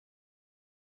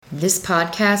This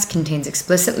podcast contains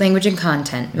explicit language and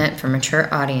content meant for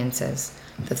mature audiences.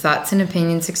 The thoughts and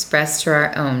opinions expressed are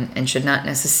our own and should not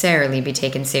necessarily be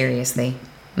taken seriously,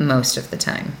 most of the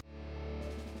time.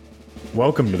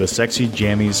 Welcome to the Sexy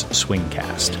Jammies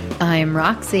Swingcast. I'm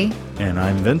Roxy. And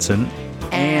I'm Vincent.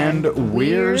 And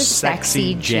we're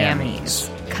Sexy Jammies.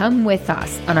 Come with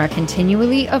us on our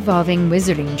continually evolving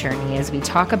wizarding journey as we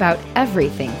talk about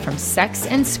everything from sex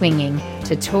and swinging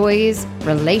to toys,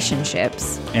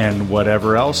 relationships, and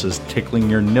whatever else is tickling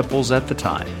your nipples at the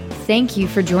time. Thank you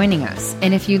for joining us.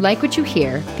 And if you like what you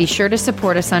hear, be sure to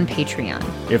support us on Patreon.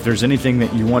 If there's anything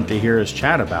that you want to hear us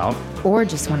chat about, or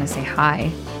just want to say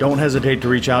hi, don't hesitate to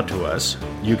reach out to us.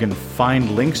 You can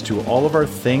find links to all of our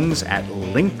things at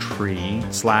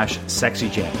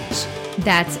linktree/sexyjammies.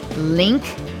 That's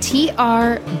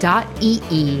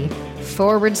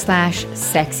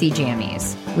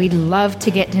linktr.ee/sexyjammies. We'd love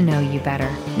to get to know you better.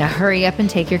 Now hurry up and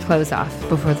take your clothes off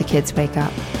before the kids wake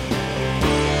up.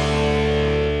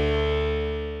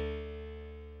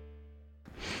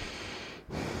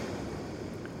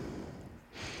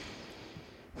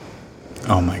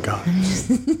 Oh my God.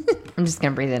 I'm just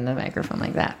going to breathe into the microphone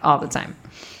like that all the time.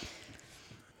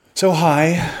 So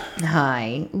hi.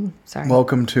 Hi. Ooh, sorry.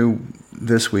 Welcome to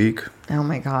this week. Oh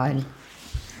my God.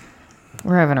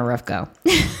 We're having a rough go.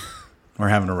 We're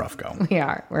having a rough go. We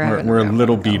are. We're a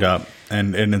little beat up,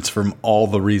 and it's from all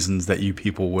the reasons that you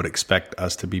people would expect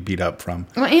us to be beat up from.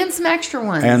 Well, and some extra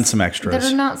ones. And some extras.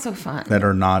 That are not so fun. That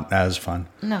are not as fun.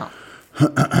 No.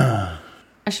 I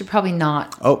should probably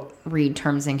not read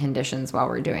terms and conditions while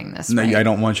we're doing this. No, right? I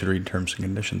don't want you to read terms and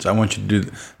conditions. I want you to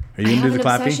do. Are you going to do the clappy?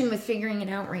 I have an obsession with figuring it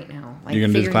out right now. Like you're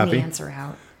going to do the clappy? The answer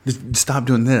out. Just stop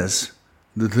doing this.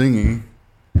 The thingy.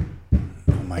 Oh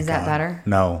my God. Is that better?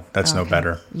 No, that's no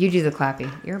better. You do the clappy.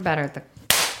 You're better at the.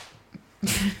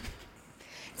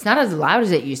 It's not as loud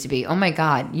as it used to be. Oh my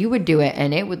God, you would do it,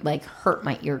 and it would like hurt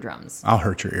my eardrums. I'll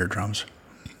hurt your eardrums.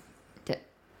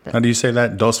 How do you say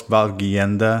that? Dos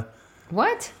Valgienda.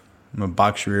 What? I'm going to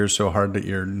box your ears so hard that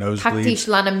your nose bleeds.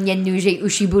 I'm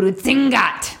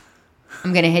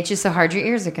going to hit you so hard your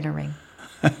ears are going to ring.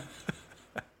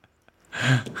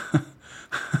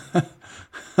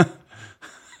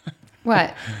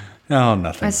 What? Oh,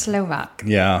 nothing. A Slovak.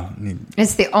 Yeah.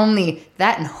 It's the only,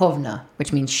 that and hovna,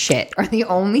 which means shit, are the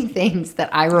only things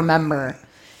that I remember.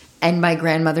 And my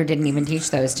grandmother didn't even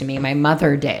teach those to me. My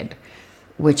mother did,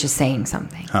 which is saying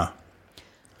something. Huh.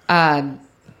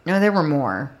 No, there were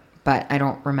more, but I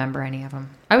don't remember any of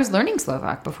them. I was learning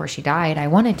Slovak before she died. I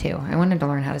wanted to. I wanted to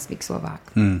learn how to speak Slovak.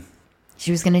 She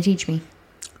was going to teach me.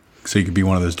 So you could be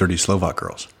one of those dirty Slovak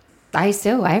girls. I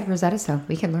have Rosetta Stone.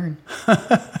 We can learn.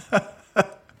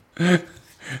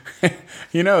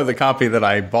 You know, the copy that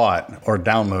I bought or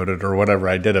downloaded or whatever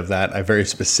I did of that, I very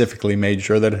specifically made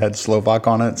sure that it had Slovak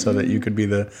on it so that you could be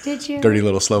the dirty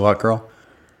little Slovak girl.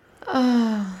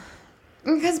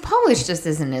 Because Polish just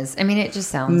isn't as... I mean, it just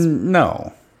sounds...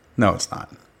 No, it's not.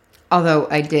 Although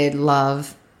I did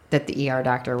love that the ER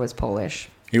doctor was Polish.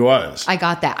 He was. I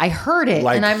got that. I heard it,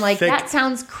 and I'm like, that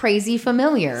sounds crazy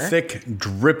familiar. Thick,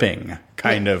 dripping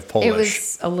kind of Polish. It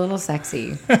was a little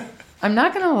sexy. I'm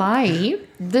not going to lie.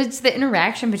 It's the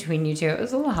interaction between you two. It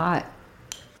was a little hot.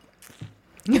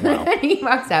 Wow. He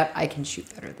walks out. I can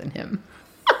shoot better than him.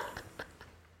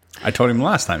 I told him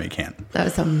last time he can't. That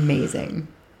was amazing.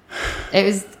 It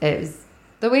was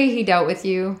the way he dealt with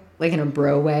you, like in a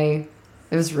bro way.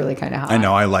 It was really kind of hot. I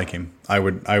know. I like him. I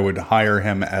would hire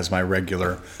him as my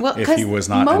regular if he was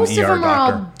not an ER doctor. Most of them are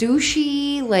all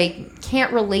douchey, like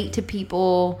can't relate to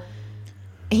people.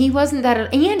 He wasn't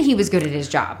that, and he was good at his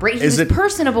job, right? He was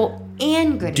personable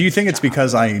and good. Do you think it's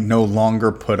because I no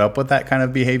longer put up with that kind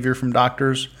of behavior from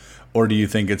doctors, or do you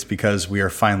think it's because we are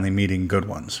finally meeting good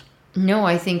ones? No,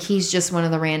 I think he's just one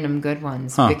of the random good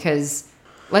ones because,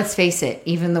 let's face it,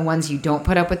 even the ones you don't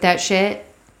put up with that shit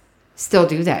still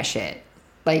do that shit.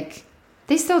 Like,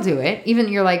 they still do it. Even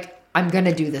you're like, I'm going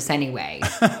to do this anyway.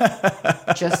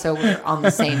 Just so we're on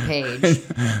the same page.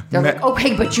 They're like,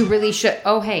 okay, but you really should.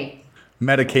 Oh, hey.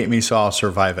 Medicate me so I'll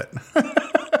survive it.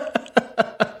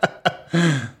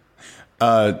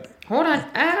 Hold on.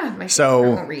 My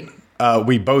phone won't read.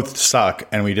 We both suck,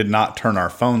 and we did not turn our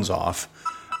phones off.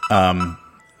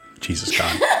 Jesus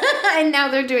God. And now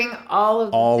they're doing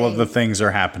all of the things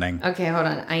are happening. Okay, hold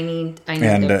on. I need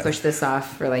to push this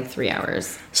off for like 3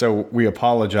 hours. So we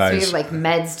apologize. So we have like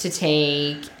meds to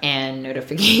take and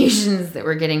notifications that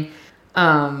we're getting.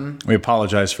 We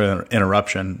apologize for the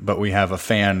interruption, but we have a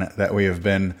fan that we have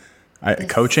been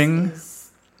coaching.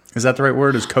 Is that the right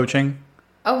word? Is coaching?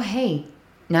 Oh, hey.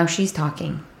 Now she's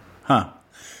talking. Huh.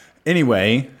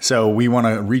 Anyway, so we want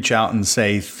to reach out and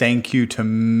say thank you to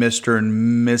Mr.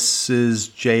 and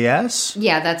Mrs. JS.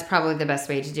 Yeah, that's probably the best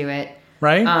way to do it.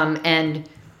 Right? And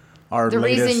the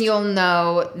reason you'll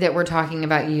know that we're talking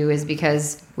about you is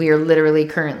because we are literally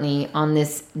currently on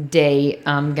this day,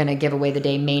 I'm going to give away the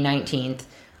day, May 19th,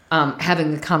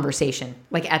 having a conversation,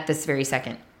 like at this very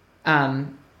second.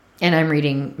 And I'm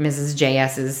reading Mrs.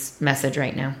 JS's message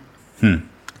right now.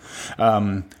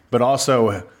 But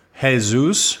also,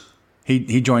 Jesus,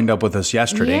 he joined up with us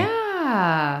yesterday.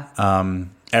 Yeah.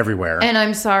 Everywhere. And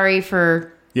I'm sorry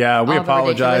for... Yeah, we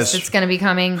apologize. It's going to be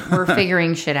coming. We're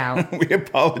figuring shit out. We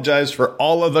apologize for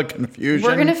all of the confusion.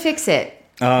 We're going to fix it.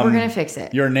 We're going to fix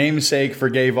it. Your namesake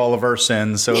forgave all of our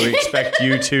sins, so we expect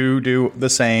you to do the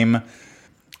same.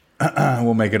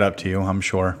 We'll make it up to you, I'm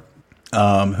sure.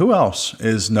 Who else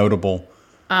is notable?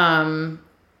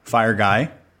 Fire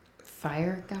Guy.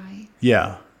 Fire Guy?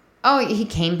 Yeah. Oh, he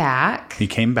came back. He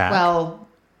came back. Well,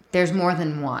 there's more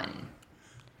than one.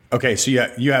 Okay, so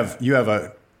you have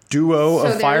a duo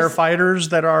of firefighters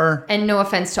that are... And no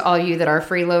offense to all you that are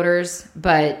freeloaders,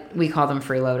 but we call them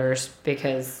freeloaders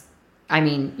because, I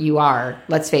mean, you are.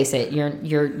 Let's face it.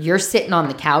 You're sitting on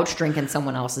the couch drinking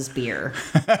someone else's beer.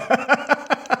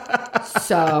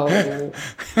 So,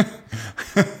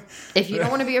 if you don't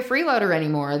want to be a freeloader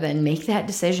anymore, then make that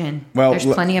decision. Well, there's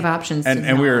plenty of options.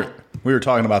 And we were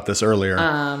talking about this earlier.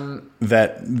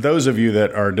 That those of you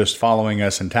that are just following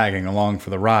us and tagging along for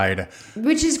the ride,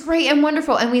 which is great and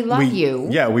wonderful, and we love you.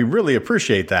 Yeah, we really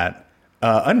appreciate that.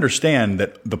 Understand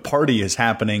that the party is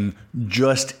happening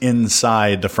just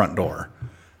inside the front door.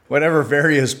 Whatever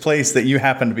various place that you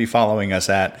happen to be following us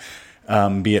at,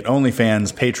 be it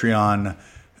OnlyFans, Patreon.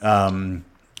 We're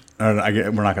not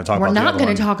going to talk about it. We're not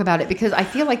going to talk about it because I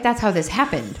feel like that's how this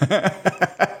happened.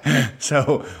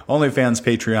 So, OnlyFans,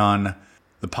 Patreon,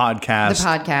 the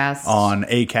podcast on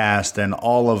Acast, and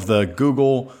all of the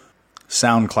Google,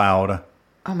 SoundCloud,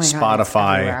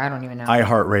 Spotify, I don't even know.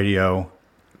 iHeartRadio.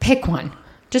 Pick one.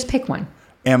 Just pick one.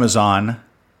 Amazon.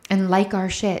 And like our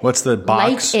shit. What's the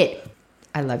box? Like it.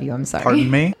 I love you. I'm sorry.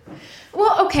 Pardon me?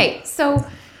 Well, okay. So...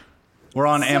 We're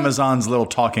on Amazon's little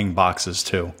talking boxes,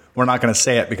 too. We're not going to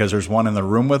say it because there's one in the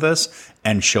room with us,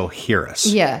 and she'll hear us.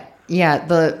 Yeah. Yeah,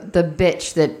 the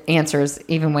bitch that answers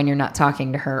even when you're not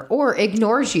talking to her, or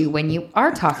ignores you when you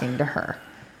are talking to her.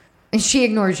 And she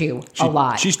ignores you a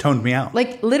lot. She's toned me out.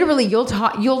 Like, literally, you'll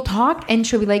talk, and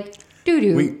she'll be like,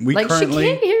 doo-doo. Like, she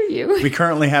can't hear you. We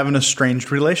currently have an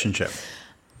estranged relationship.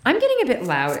 I'm getting a bit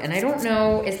loud, and I don't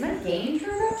know, is my gain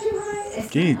turned up too high?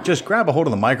 Gee, just grab a hold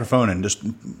of the microphone and just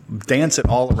dance it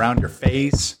all around your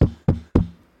face.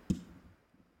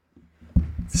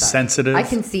 Sensitive. I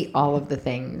can see all of the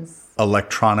things.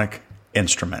 Electronic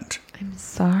instrument. I'm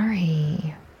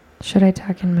sorry. Should I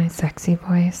talk in my sexy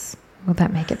voice? Will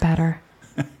that make it better?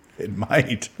 It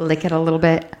might. Lick it a little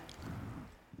bit.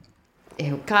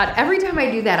 Ew, God, every time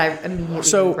I do that, I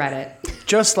immediately regret it.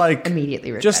 Just like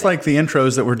the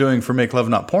intros that we're doing for Make Love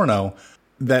Not Porno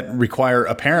that require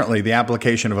apparently the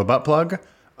application of a butt plug.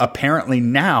 Apparently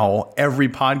now every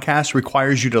podcast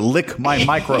requires you to lick my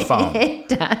microphone. It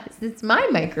does. It's my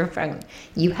microphone.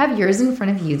 You have yours in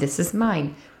front of you. This is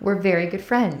mine. We're very good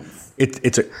friends.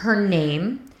 Her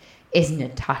name is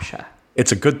Natasha.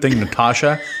 It's a good thing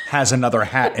Natasha has another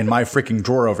hat in my freaking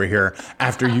drawer over here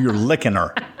after you're licking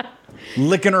her.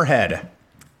 Licking her head.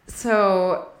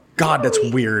 So... God, that's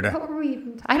weird. What were we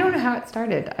even I don't know how it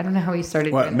started. I don't know how we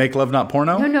started. What, Make Love Not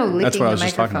Porno? No, licking that's what I was the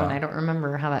microphone. I don't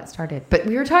remember how that started. But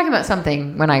we were talking about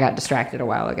something when I got distracted a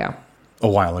while ago. A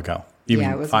while ago? You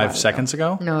mean 5 seconds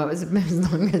ago? No, it was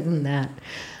longer than that.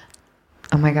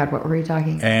 Oh my God, what were we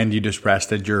talking? And you just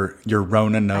rested your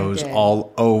Rona nose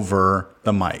all over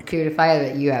the mic. Dude, if I have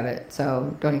it, you have it.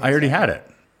 So don't even. I already had it.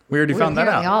 We already found that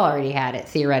out. We all already had it,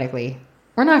 theoretically.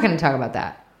 We're not going to talk about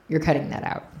that. You're cutting that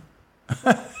out.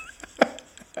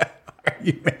 Are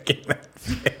you making that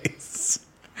face?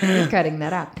 You're cutting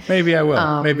that out. Maybe I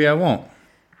will. Maybe I won't.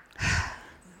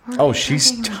 Oh,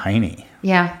 she's tiny.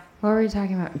 Yeah. What were we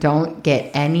talking about? Don't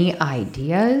get any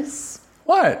ideas.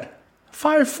 What?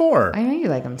 5'4". I know you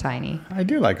like them tiny. I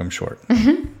do like them short.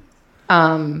 Dude,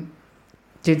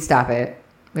 stop it.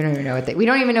 We don't even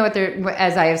know what their,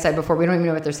 as I have said before, we don't even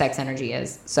know what their sex energy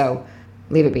is. So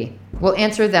leave it be. We'll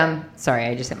answer them. Sorry,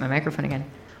 I just hit my microphone again.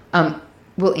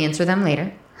 We'll answer them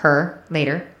later. Her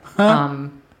later. Huh?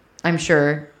 I'm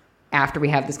sure after we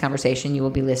have this conversation, you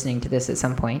will be listening to this at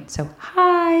some point. So,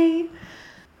 hi.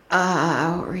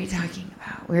 What were you talking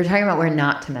about? We were talking about where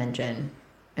not to mention.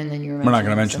 And then you were mentioning we're not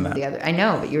going to mention that. The other, I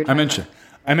know, but you were I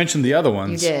mentioned the other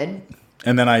ones. You did.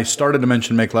 And then I started to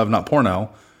mention Make Love Not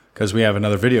Porno because we have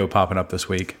another video popping up this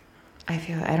week.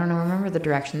 I don't know. Remember the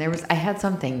direction? I had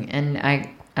something, and I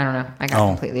don't know. I got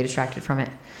completely distracted from it.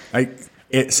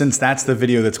 Since that's the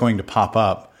video that's going to pop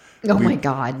up. Oh my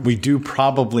God. We do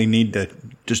probably need to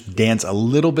just dance a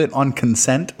little bit on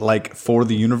consent, like for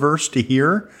the universe to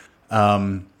hear.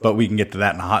 But we can get to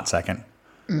that in a hot second.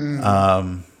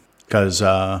 Because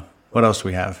what else do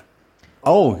we have?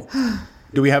 Oh,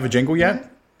 do we have a jingle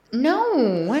yet?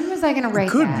 No. When was I going to write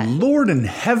Good that? Lord in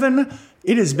heaven.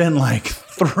 It has been like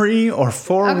 3 or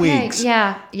 4 weeks.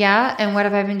 Yeah. And what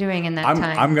have I been doing in that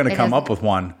time? I'm going to come up with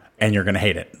one, and you're going to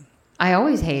hate it. I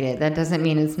always hate it. That doesn't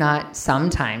mean it's not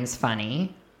sometimes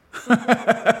funny.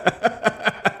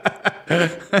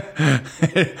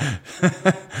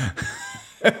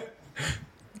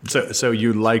 So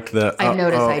you liked the... I've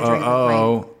noticed I drink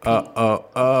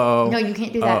No, you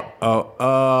can't do that.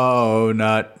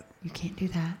 Nut. You can't do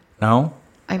that. No?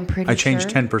 I'm pretty sure. I changed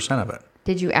 10% of it.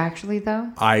 Did you actually,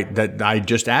 though? I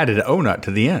just added nut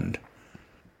to the end.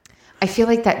 I feel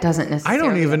like that doesn't necessarily I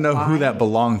don't even know apply. who that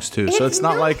belongs to, so it's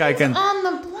not like I can... on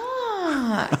the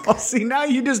block. Oh, see, now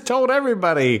you just told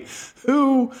everybody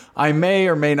who I may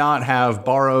or may not have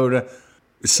borrowed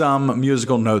some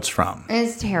musical notes from.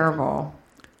 It's terrible.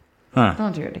 Huh.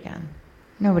 Don't do it again.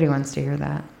 Nobody wants to hear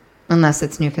that. Unless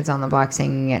it's New Kids on the Block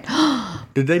singing it.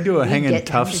 Did they do a Hangin'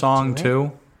 Tough song,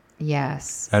 too?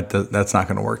 Yes. That's not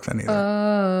going to work then either.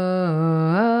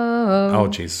 Oh,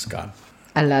 Jesus God.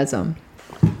 I love them.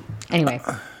 Anyway.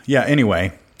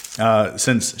 Anyway,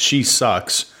 since she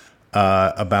sucks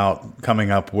about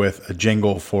coming up with a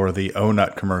jingle for the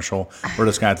O-Nut commercial, we're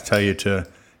just going to have to tell you to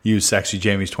use Sexy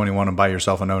Jamie's 21 and buy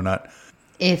yourself an O-Nut.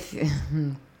 If.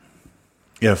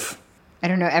 I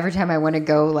don't know, every time I want to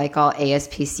go like all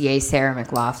ASPCA Sarah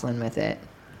McLaughlin with it.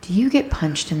 Do you get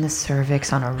punched in the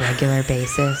cervix on a regular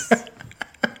basis?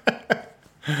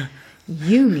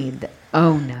 You need the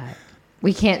O-Nut.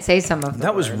 We can't say some of them.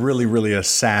 That was really, really a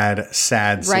sad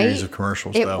series of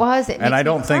commercials, it though. Was. And I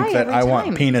don't think that I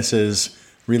want penises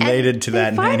related to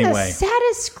that in any way. The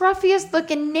saddest, scruffiest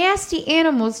looking, nasty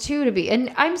animals, too, to be.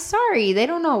 And I'm sorry, they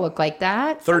don't all look like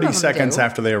that. 30 seconds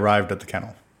after they arrived at the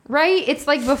kennel. Right? It's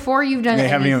like before you've done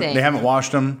anything. They haven't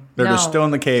washed them. They're just still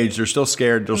in the cage. They're still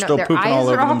scared. They're still pooping all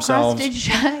over themselves.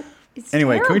 Shut.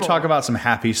 Anyway, terrible. Can we talk about some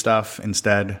happy stuff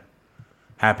instead?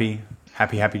 Happy,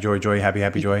 joy,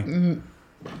 happy, joy.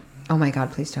 Oh my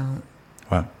God, please don't.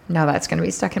 What? No, that's going to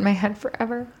be stuck in my head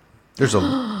forever. There's a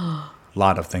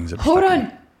lot of things that are Hold stuck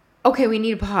on. Okay, we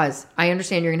need a pause. I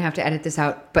understand you're going to have to edit this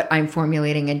out, but I'm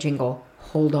formulating a jingle.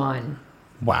 Hold on.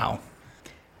 Wow.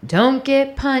 Don't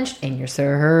get punched in your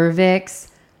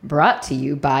cervix. Brought to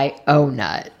you by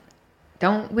O-Nut.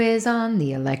 Don't whiz on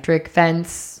the electric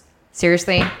fence.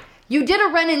 Seriously? You did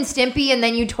a Ren and Stimpy and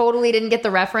then you totally didn't get the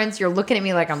reference? You're looking at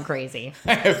me like I'm crazy.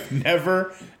 I have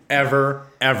never,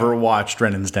 ever watched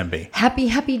Ren and Stimpy. Happy,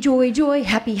 happy, joy, joy.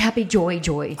 Happy, happy, joy,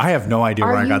 joy. I have no idea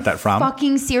where I got that from. Are you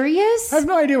fucking serious? I have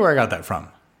no idea where I got that from.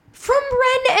 From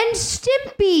Ren and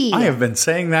Stimpy. I have been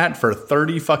saying that for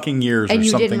 30 fucking years and or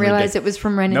something. And you didn't realize it was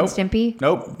from Ren and Stimpy?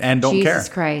 Nope. And don't care. Jesus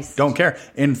Christ. Don't care.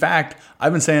 In fact,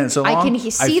 I've been saying it so long. I can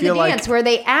see the dance where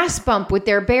they ass bump with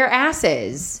their bare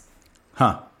asses.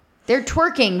 Huh. They're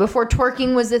twerking before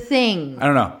twerking was a thing. I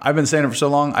don't know. I've been saying it for so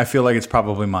long, I feel like it's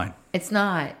probably mine. It's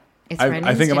not. It's Ren and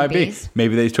I think Stimpy's. it might be.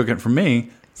 Maybe they took it from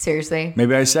me. Seriously?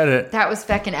 Maybe I said it. That was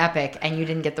feckin' epic, and you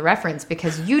didn't get the reference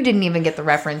because you didn't even get the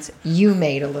reference you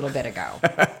made a little bit ago.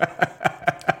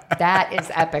 That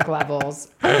is epic levels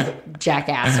of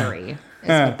jackassery, is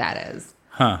what that is.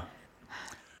 Huh.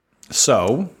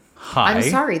 So, hi. I'm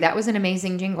sorry, that was an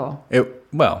amazing jingle.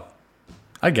 Well,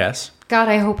 I guess. God,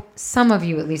 I hope some of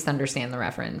you at least understand the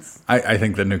reference. I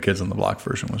think the New Kids on the Block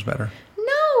version was better.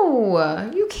 No,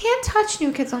 you can't touch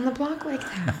New Kids on the Block like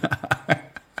that.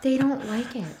 They don't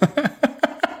like it.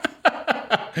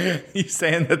 You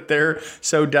saying that they're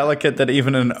so delicate that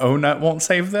even an O-Nut won't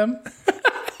save them?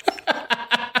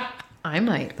 I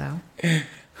might, though.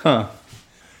 Huh.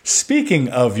 Speaking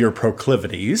of your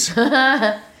proclivities.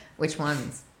 Which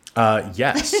ones?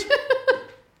 Yes.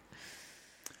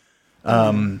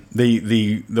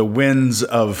 The winds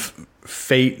of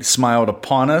fate smiled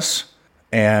upon us,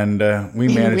 and we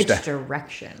managed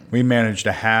We managed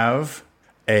to have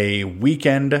a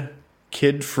weekend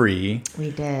kid-free. We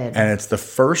did. And it's the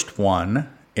first one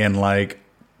in I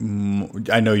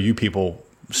know you people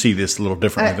see this a little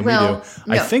differently than we do.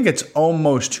 No. I think it's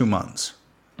almost 2 months.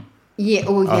 Yeah.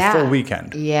 Oh, yeah. A full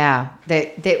weekend. Yeah.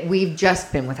 That we've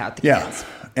just been without the kids.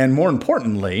 And more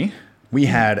importantly, we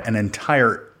had an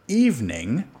entire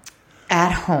evening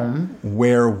at home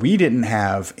where we didn't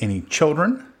have any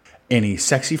children, any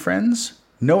sexy friends,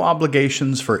 no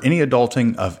obligations for any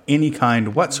adulting of any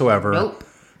kind whatsoever. Nope.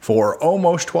 For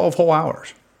almost 12 whole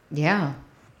hours. Yeah.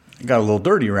 It got a little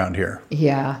dirty around here.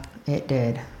 Yeah, it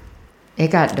did.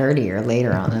 It got dirtier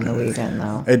later on in the weekend,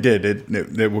 though. It did.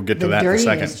 It we'll get to that in a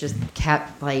second. The dirtiness just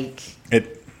kept, like,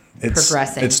 it's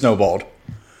progressing. It snowballed.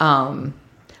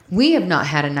 We have not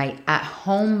had a night at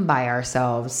home by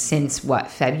ourselves since, what,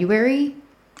 February?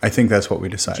 I think that's what we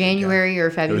decided. January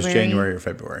or February? It was January or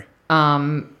February.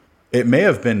 It may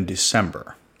have been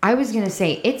December. I was going to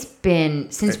say, it's been,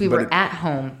 since we were at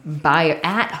home by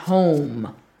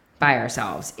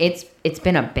ourselves, it's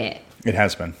been a bit. It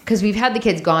has been. Because we've had the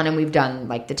kids gone and we've done,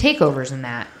 like, the takeovers and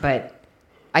that, but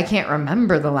I can't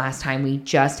remember the last time we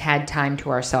just had time to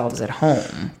ourselves at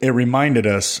home. It reminded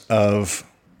us of,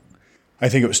 I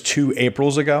think it was 2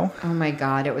 Aprils ago. Oh, my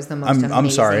God. It was the most amazing. I'm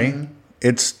sorry.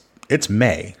 It's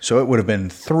May, so it would have been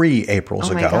 3 Aprils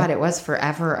ago. Oh, my God. It was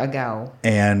forever ago.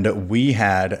 And we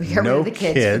had no the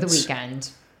kids for the weekend.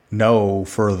 No,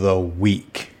 for the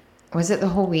week. Was it the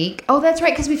whole week? Oh, that's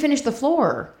right, because we finished the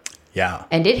floor. Yeah.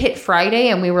 And it hit Friday,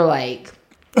 and we were like,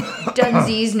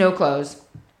 dunsies, no clothes.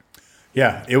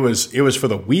 Yeah, it was for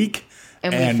the week.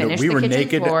 And we finished the kitchen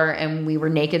naked. Floor, and we were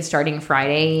naked starting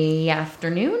Friday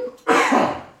afternoon?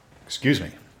 Excuse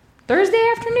me.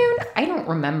 Thursday afternoon? I don't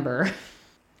remember.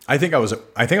 I think I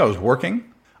was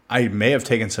working. I may have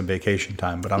taken some vacation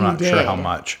time, but I'm not sure how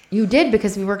much. You did,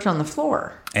 because we worked on the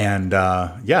floor. And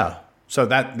yeah. So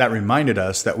that reminded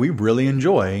us that we really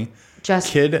enjoy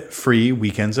just kid-free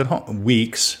weekends at home,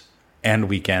 weeks and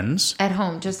weekends. At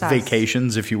home, just us.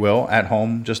 Vacations, if you will, at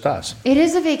home, just us. It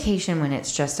is a vacation when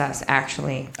it's just us,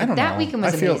 actually. I don't know. That weekend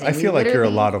was amazing. I feel like you're a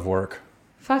lot of work.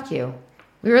 Fuck you.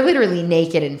 We were literally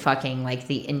naked and fucking, like,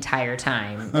 the entire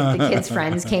time. Like, the kids'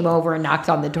 friends came over and knocked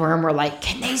on the door and were like,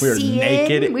 "Can they see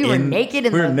in?" We were naked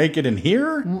in We were naked in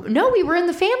here? No, we were in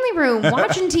the family room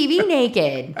watching TV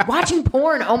naked. Watching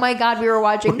porn. Oh, my God, we were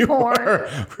watching porn.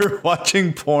 We were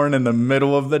watching porn in the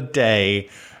middle of the day,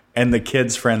 and the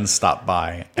kids' friends stopped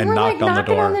by and knocked on the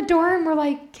door. On the door, and we're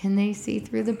like, "Can they see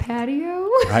through the patio?"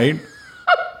 Right?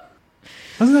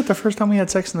 Wasn't that the first time we had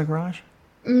sex in the garage?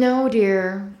 No,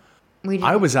 dear. We didn't.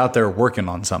 I was out there working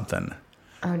on something.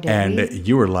 Oh, did and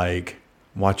you were like,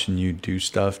 watching you do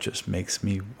stuff just makes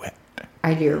me wet.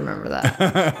 I do remember that.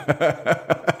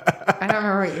 I don't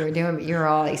remember what you were doing, but you were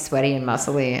all like sweaty and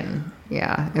muscly, and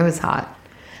yeah, it was hot.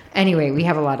 Anyway, we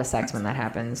have a lot of sex when that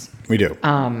happens. We do.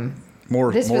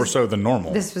 More so than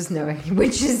normal. This was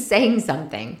which is saying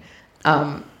something.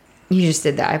 You just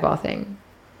did the eyeball thing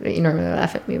that you normally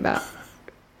laugh at me about.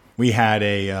 We had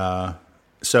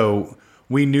so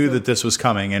we knew that this was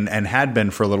coming and had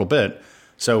been for a little bit.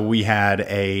 So we had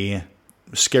a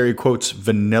Scary Quotes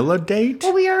vanilla date.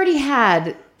 Well, we already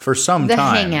had for some the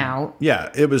time. hangout. Yeah,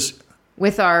 it was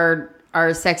with our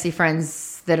sexy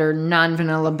friends that are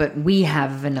non-vanilla, but we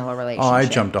have a vanilla relationship. Oh, I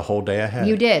jumped a whole day ahead.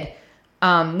 You did.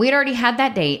 We'd already had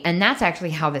that date, and that's actually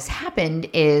how this happened.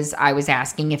 Is I was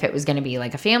asking if it was going to be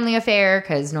like a family affair,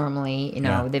 because normally,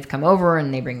 they've come over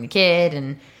and they bring the kid,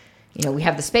 and we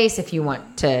have the space if you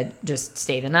want to just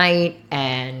stay the night.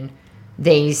 And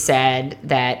they said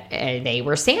that they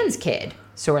were Sans kid.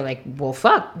 So we're like, well,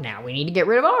 fuck, now we need to get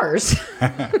rid of ours.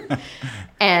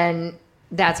 And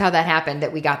that's how that happened,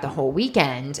 that we got the whole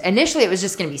weekend. Initially, it was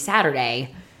just going to be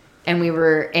Saturday. And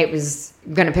it was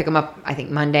going to pick them up, I think,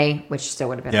 Monday, which still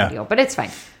would have been ideal. But it's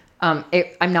fine.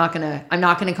 I'm not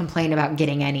gonna complain about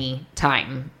getting any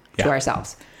time to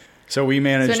ourselves. So we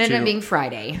managed. So it ended up being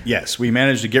Friday. Yes, we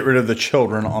managed to get rid of the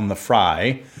children on the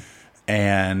fry,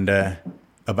 and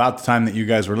about the time that you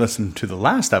guys were listening to the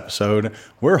last episode,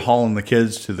 we're hauling the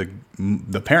kids to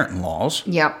the parent-in-laws.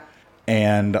 Yep.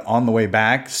 And on the way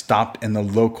back, stopped in the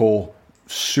local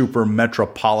super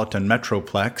metropolitan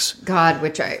metroplex. God,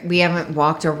 we haven't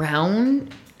walked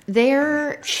around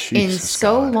there in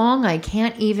so long. I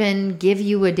can't even give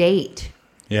you a date.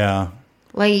 Yeah.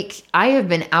 Like, I have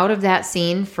been out of that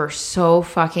scene for so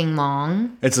fucking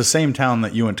long. It's the same town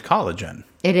that you went to college in.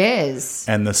 It is.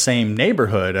 And the same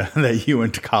neighborhood that you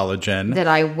went to college in. That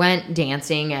I went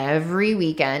dancing every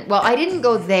weekend. Well, I didn't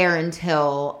go there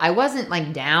until, I wasn't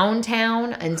like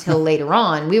downtown until later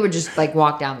on. We would just like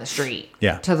walk down the street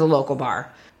to the local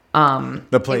bar.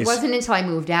 The place. It wasn't until I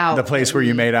moved out. The place where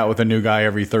you made out with a new guy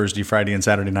every Thursday, Friday, and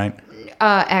Saturday night?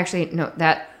 Actually, no,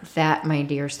 that, my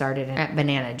dear, started at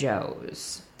Banana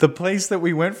Joe's. The place that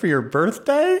we went for your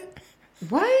birthday?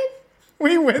 What?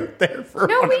 We went there for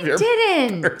one of your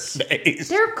birthdays.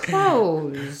 They're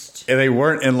closed. And they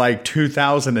weren't in like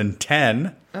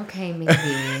 2010. Okay,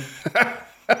 maybe.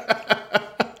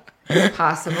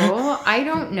 Possible. I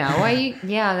don't know.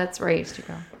 Yeah, that's where I used to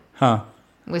go. Huh.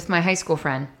 with my high school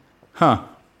friend. Huh.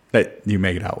 That you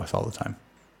make it out with all the time.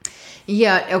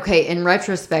 Yeah, okay. In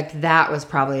retrospect, that was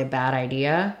probably a bad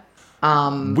idea.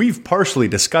 We've partially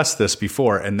discussed this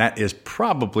before, and that is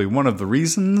probably one of the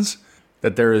reasons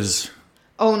that there is...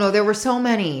 Oh, no, there were so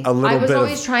many. I was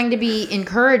always trying to be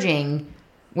encouraging,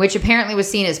 which apparently was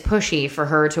seen as pushy for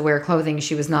her to wear clothing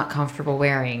she was not comfortable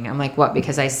wearing. I'm like, what,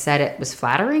 because I said it was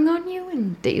flattering on you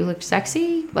and that you looked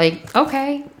sexy? Like,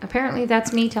 okay, apparently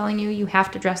that's me telling you you have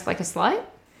to dress like a slut?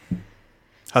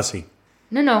 Hussy.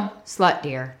 No, slut,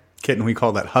 dear. Kitten, we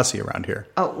call that hussy around here.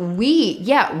 Oh,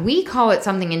 we call it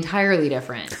something entirely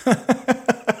different.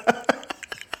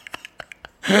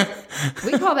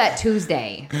 We call that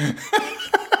Tuesday.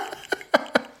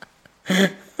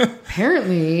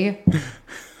 Apparently,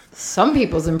 some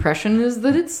people's impression is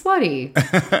that it's slutty.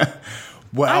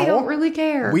 Well, I don't really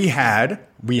care. We had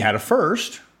a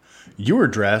first. You were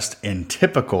dressed in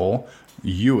typical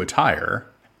you attire.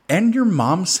 And your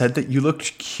mom said that you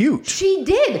looked cute. She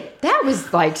did. That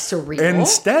was like surreal.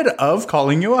 Instead of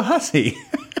calling you a hussy.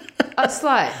 A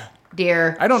slut,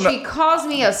 dear. I don't know. She calls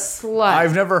me a slut.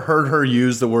 I've never heard her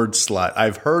use the word slut.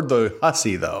 I've heard the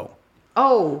hussy, though.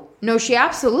 Oh, no, she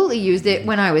absolutely used it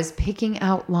when I was picking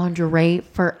out lingerie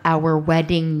for our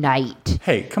wedding night.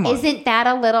 Hey, come on. Isn't that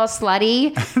a little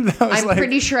slutty? I'm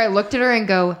pretty sure I looked at her and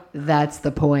go, that's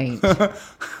the point. That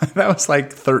was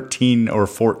like 13 or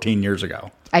 14 years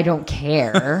ago. I don't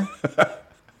care.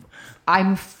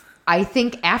 I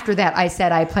think after that I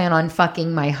said I plan on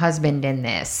fucking my husband in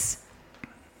this.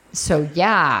 So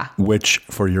yeah. Which,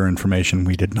 for your information,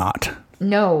 we did not.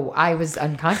 No, I was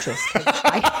unconscious.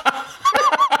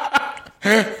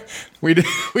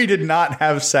 We did not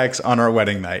have sex on our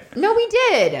wedding night. No, we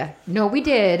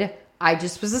did. I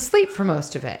just was asleep for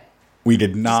most of it. We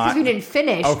did not. Just because we didn't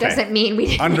finish doesn't mean we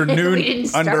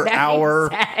didn't.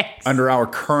 Under our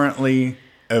currently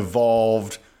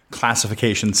evolved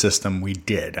classification system, we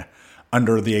did.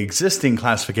 Under the existing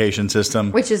classification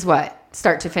system, which is what?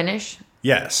 Start to finish?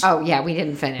 Yes. Oh yeah, we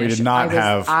didn't finish. We did not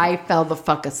have. I fell the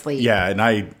fuck asleep. Yeah, and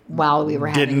I while we were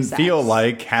having didn't sex. feel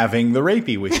like having the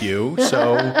rapey with you,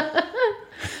 so.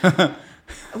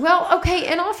 Well,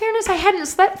 okay, in all fairness, I hadn't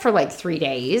slept for like 3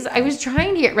 days. I was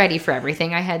trying to get ready for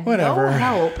everything. I had no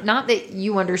help. Not that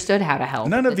you understood how to help.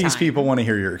 None of these people want to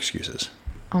hear your excuses.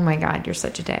 Oh my God, you're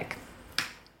such a dick.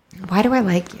 Why do I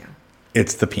like you?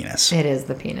 It's the penis. It is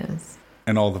the penis.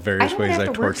 And all the various ways I torture you. I don't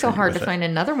have to work so hard to find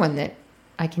another one that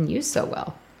I can use so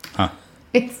well. Huh.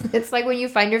 It's like when you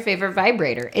find your favorite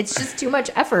vibrator. It's just too much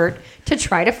effort to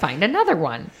try to find another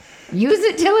one. Use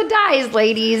it till it dies,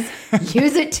 ladies.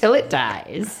 Use it till it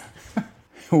dies.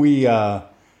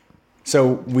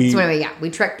 So anyway, we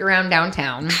trekked around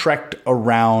downtown. Trekked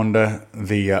around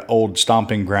the old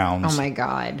stomping grounds. Oh my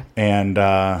God. And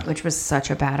which was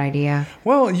such a bad idea.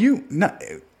 Well,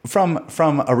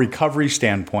 from a recovery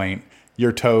standpoint,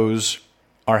 your toes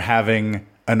are having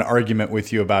an argument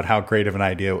with you about how great of an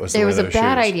idea it was. It was a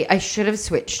bad idea. I should have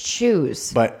switched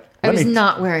shoes. But I was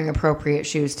not wearing appropriate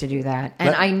shoes to do that.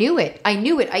 And I knew it. I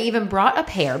even brought a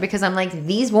pair because I'm like,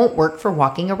 these won't work for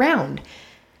walking around.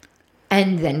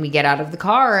 And then we get out of the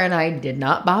car and I did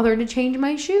not bother to change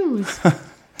my shoes.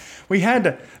 We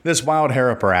had this wild hair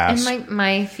up our ass. And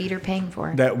my feet are paying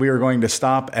for it. That we were going to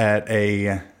stop at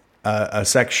a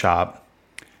sex shop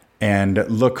and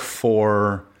look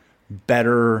for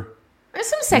better... There's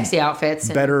some sexy outfits.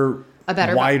 Better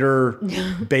wider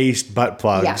based butt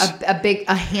plugs. Yeah,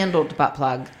 a handled butt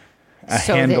plug.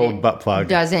 Handled butt plug.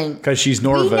 Doesn't. Because she's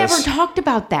nervous. We never talked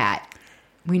about that.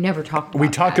 We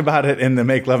talked about it in the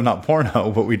Make Love Not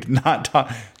Porno, but we did not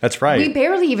talk. That's right. We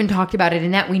barely even talked about it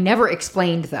in that. We never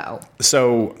explained, though.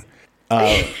 So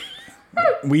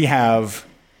we have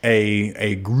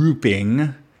a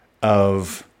grouping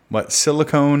of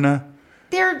silicone.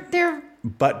 They're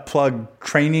butt plug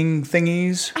training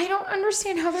thingies. I don't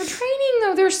understand how they're training,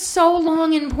 though. They're so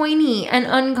long and pointy and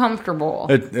uncomfortable.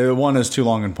 One is too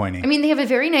long and pointy. I mean, they have a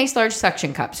very nice large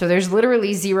suction cup, so there's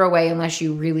literally zero way, unless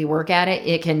you really work at it,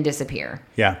 it can disappear.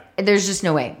 Yeah. There's just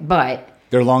no way. But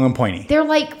they're long and pointy. They're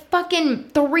like fucking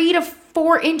 3 to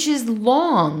 4 inches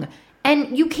long.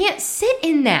 And you can't sit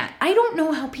in that. I don't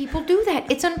know how people do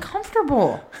that. It's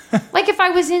uncomfortable. Like if I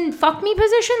was in fuck me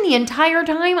position the entire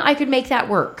time, I could make that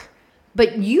work.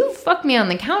 But you fucked me on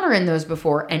the counter in those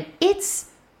before, and it's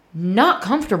not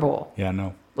comfortable. Yeah,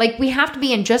 no. Like, we have to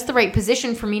be in just the right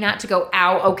position for me not to go,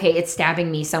 ow, okay, it's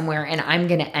stabbing me somewhere, and I'm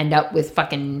going to end up with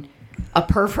fucking a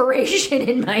perforation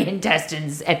in my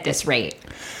intestines at this rate.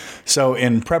 So,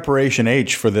 in preparation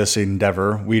H for this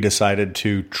endeavor, we decided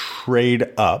to trade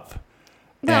up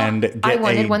and get I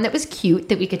wanted one that was cute,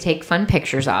 that we could take fun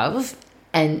pictures of.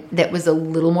 and that was a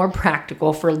little more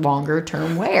practical for longer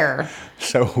term wear.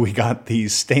 So we got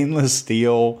these stainless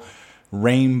steel,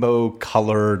 rainbow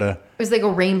colored. It was like a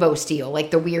rainbow steel,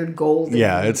 like the weird gold.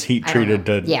 Yeah, it's heat treated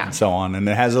and so on, and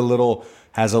it has a little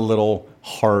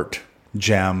heart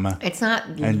gem. It's not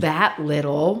that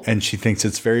little. And she thinks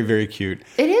it's very, very cute.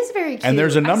 It is very cute. And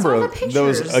there's a number of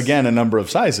those, again, a number of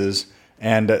sizes,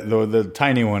 and the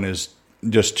tiny one is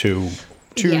just too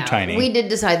tiny. We did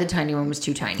decide the tiny one was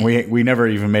too tiny. We never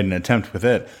even made an attempt with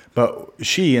it, but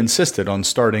she insisted on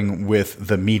starting with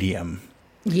the medium.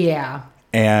 Yeah.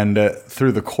 And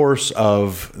through the course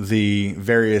of the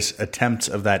various attempts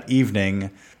of that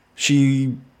evening,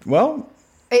 it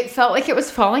felt like it was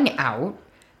falling out.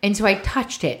 And so I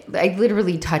touched it. I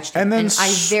literally touched it. And then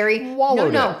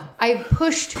swallowed it. I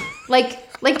pushed like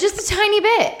just a tiny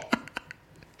bit.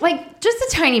 Like just a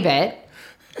tiny bit.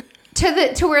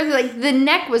 To where like the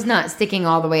neck was not sticking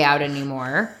all the way out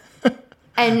anymore.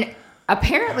 And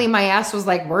apparently my ass was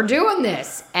like, we're doing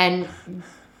this. And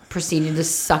proceeded to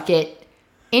suck it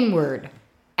inward.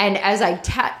 And as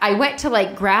I went to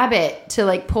like grab it to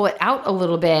like pull it out a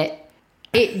little bit,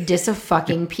 it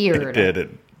dis-a-fucking-peared. It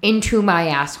did. Into my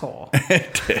asshole.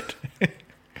 It did.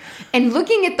 And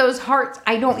looking at those hearts,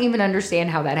 I don't even understand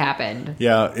how that happened.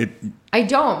 Yeah, I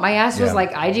don't. My ass was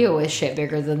like, I deal with shit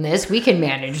bigger than this. We can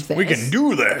manage this. We can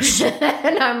do this.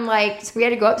 And I'm like, so we had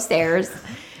to go upstairs,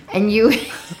 and you.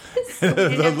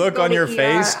 The look on your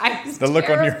face. The look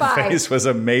on your face was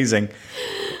amazing.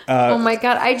 Oh my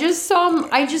God! I just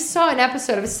saw an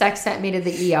episode of Sex Sent Me to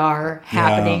the ER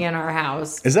happening in our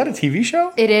house. Is that a TV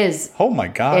show? It is. Oh my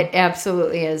God! It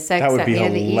absolutely is. Sex Sent Me to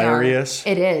the hilarious. ER.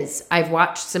 It is. I've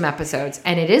watched some episodes,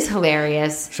 and it is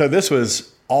hilarious. So this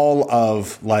was all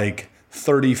of like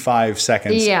 35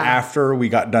 seconds after we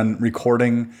got done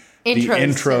recording the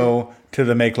intro to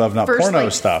the Make Love Not Porno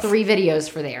stuff. 3 videos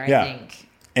for there, I think.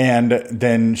 And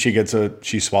then she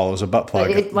swallows a butt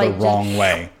plug the wrong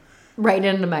way. Right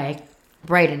into my.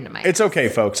 It's okay,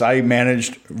 folks. I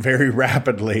managed very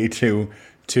rapidly to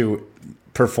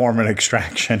perform an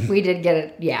extraction. We did get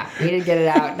it. Yeah, we did get it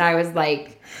out, and I was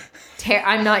like,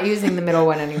 "I'm not using the middle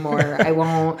one anymore. I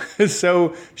won't."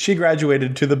 So she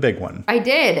graduated to the big one. I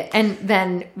did, and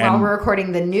then while we're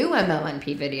recording the new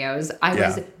MLNP videos, I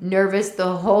was nervous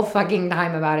the whole fucking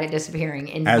time about it disappearing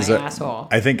into my asshole.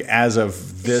 I think as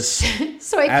of this,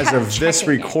 this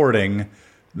recording.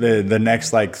 The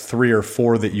next like 3 or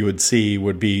 4 that you would see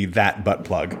would be that butt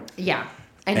plug. Yeah.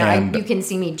 And you can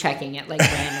see me checking it like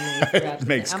randomly. It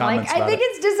makes comments about I think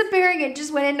it's disappearing. It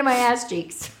just went into my ass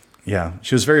cheeks. Yeah.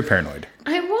 She was very paranoid.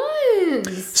 I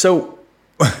was. So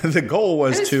the goal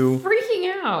was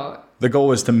freaking out. The goal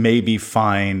was to maybe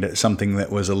find something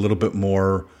that was a little bit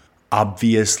more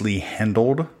obviously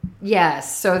handled.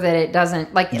 Yes, so that it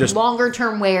doesn't, like, longer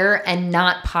term wear and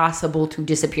not possible to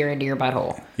disappear into your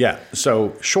butthole. Yeah,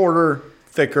 so shorter,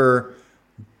 thicker,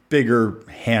 bigger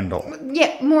handle.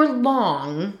 Yeah, more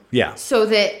long. Yeah. So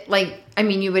that, like, I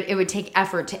mean, it would take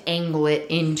effort to angle it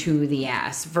into the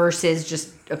ass versus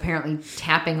just apparently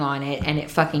tapping on it and it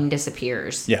fucking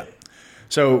disappears. Yeah.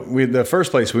 So the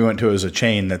first place we went to is a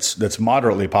chain that's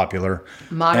moderately popular.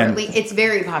 It's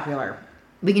very popular.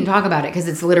 We can talk about it because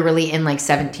it's literally in like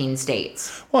 17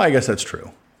 states. Well, I guess that's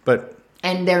true.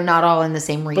 And they're not all in the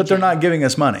same region. But they're not giving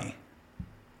us money.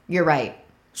 You're right.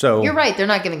 So you're right. They're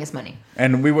not giving us money.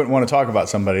 And we wouldn't want to talk about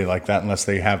somebody like that unless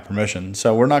they have permission.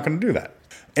 So we're not going to do that.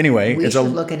 Anyway, we should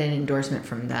look at an endorsement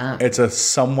from them. It's a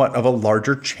somewhat of a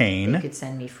larger chain. They could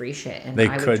send me free shit. And they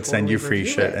could send you free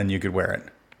shit and you could wear it.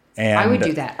 And I would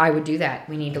do that. I would do that.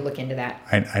 We need to look into that.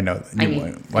 I know.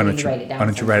 Why don't you write it down? Why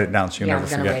don't you write it down so you never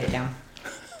forget? I'm going to write it down.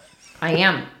 I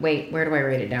am. Wait, where do I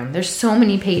write it down? There's so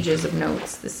many pages of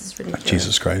notes. This is ridiculous.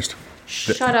 Jesus Christ.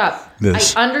 Shut up.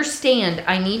 I understand.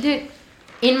 I need to,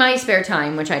 in my spare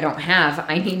time, which I don't have,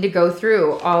 I need to go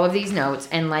through all of these notes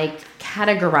and like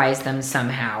categorize them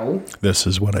somehow. This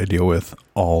is what I deal with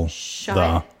all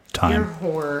the time. Your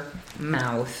whore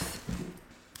mouth.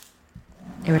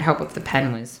 It would help if the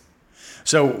pen was.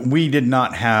 So we did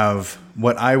not have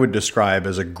what I would describe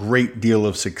as a great deal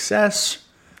of success.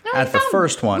 The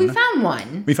first one. We found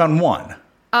one. We found one.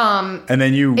 And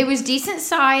then it was decent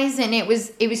size and it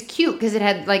was cute because it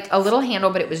had like a little handle,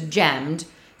 but it was gemmed.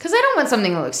 Because I don't want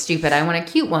something that looks stupid. I want a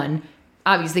cute one,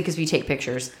 obviously, because we take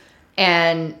pictures.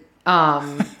 And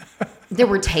there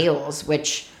were tails,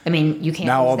 which I mean, you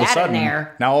can't use that in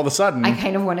there. Now all of a sudden, I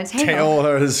kind of want a tail. Tail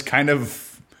is kind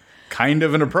of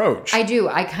an approach. I do.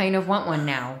 I kind of want one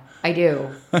now. I do.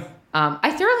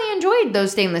 I thoroughly enjoyed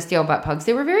those stainless steel butt plugs.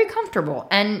 They were very comfortable.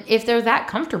 And if they're that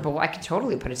comfortable, I could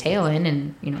totally put a tail in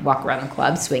and walk around the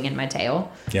club swinging my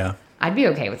tail. Yeah. I'd be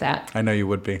okay with that. I know you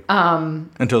would be.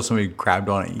 Until somebody grabbed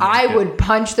on it. I would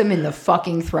punch them in the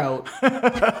fucking throat.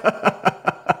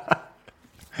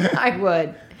 I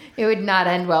would. It would not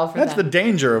end well for That's them. the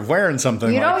danger of wearing something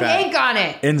You like don't that. yank on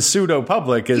it. In pseudo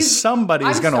public is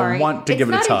somebody's going to want to give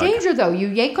it a tug. It's not a danger, though. You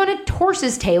yank on a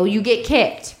horse's tail, you get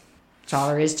kicked. That's all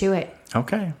there is to it.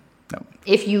 Okay. No.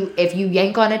 If you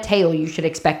yank on a tail, you should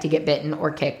expect to get bitten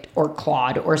or kicked or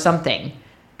clawed or something.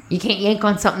 You can't yank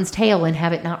on something's tail and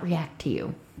have it not react to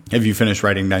you. Have you finished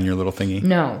writing down your little thingy?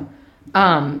 No.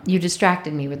 You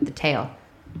distracted me with the tail.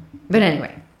 But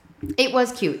anyway, it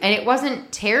was cute. And it wasn't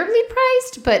terribly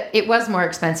priced, but it was more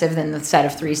expensive than the set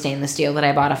of 3 stainless steel that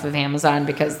I bought off of Amazon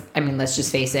because, I mean, let's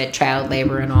just face it, child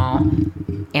labor and all.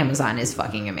 Amazon is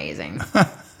fucking amazing.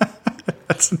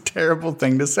 That's a terrible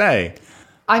thing to say.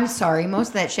 I'm sorry. Most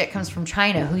of that shit comes from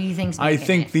China. Who do you think's I making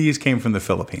think it? these came from the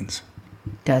Philippines.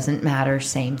 Doesn't matter.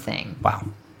 Same thing. Wow.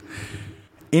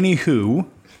 Anywho,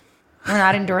 We're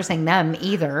not endorsing them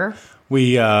either.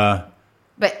 we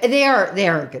But they are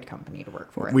a good company to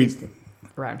work for, at least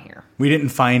around here. we didn't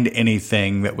find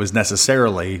anything that was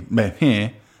necessarily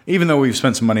even though we've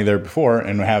spent some money there before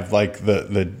and have like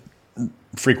the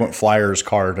frequent flyers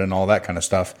card and all that kind of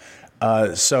stuff.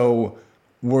 So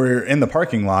we're in the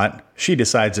parking lot. She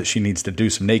decides that she needs to do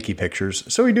some naked pictures.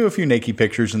 So we do a few naked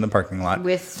pictures in the parking lot.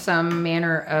 With some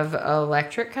manner of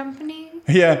electric company?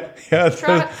 Yeah.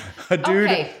 A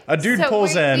dude So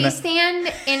pulls in. We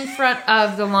stand in front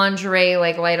of the lingerie,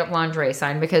 like light up lingerie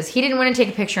sign, because he didn't want to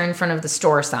take a picture in front of the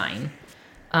store sign.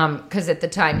 Because at the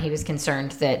time he was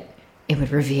concerned that it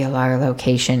would reveal our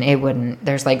location. It wouldn't.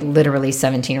 There's like literally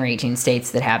 17 or 18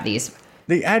 states that have these.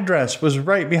 The address was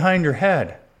right behind your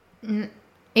head.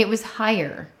 It was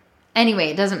higher. Anyway,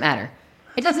 it doesn't matter.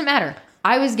 It doesn't matter.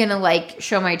 I was going to like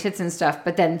show my tits and stuff,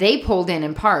 but then they pulled in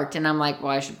and parked and I'm like,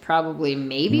 well, I should probably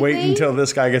maybe Wait until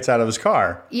this guy gets out of his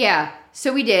car. Yeah.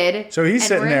 So we did. So he's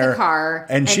sitting we're there in the car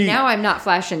and now I'm not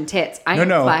flashing tits. I'm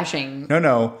flashing.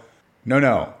 No.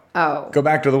 Oh. Go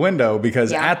back to the window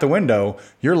because Yeah. at the window,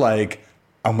 you're like,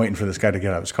 I'm waiting for this guy to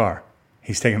get out of his car.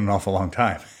 He's taking an awful long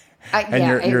time.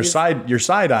 And you're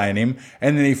side-eyeing him,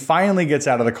 and then he finally gets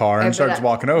out of the car and starts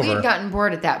walking over. We had gotten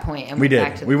bored at that point, and we went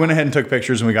back did. to We went ahead and took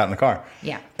pictures, and we got in the car.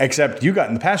 Yeah. Except you got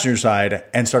in the passenger side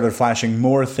and started flashing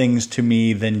more things to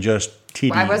me than just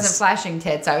titties. Well, I wasn't flashing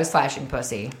tits. I was flashing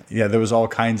pussy. Yeah, there was all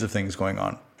kinds of things going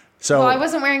on. So Well, I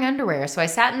wasn't wearing underwear, so I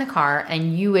sat in the car,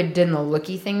 and you had done the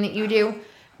looky thing that you do.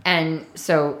 And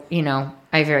so,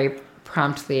 I very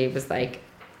promptly was like,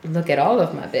 look at all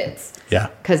of my bits. Yeah.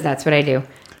 Because that's what I do.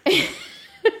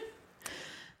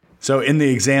 So in the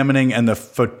examining and the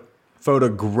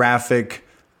photographic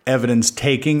evidence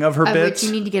taking of her bits. Which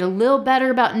you need to get a little better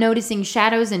about noticing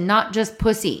shadows and not just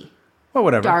pussy. Well,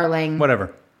 whatever. Darling.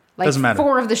 Whatever. Like Doesn't matter.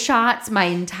 4 of the shots, my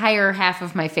entire half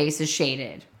of my face is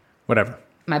shaded. Whatever.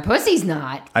 My pussy's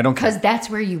not. I don't care. Because that's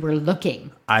where you were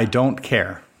looking. I don't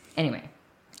care. Anyway.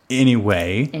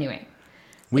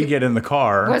 We get in the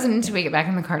car. It wasn't until we get back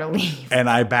in the car to leave. And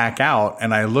I back out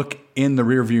and I look in the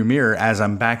rearview mirror as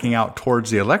I'm backing out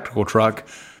towards the electrical truck.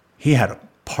 He had a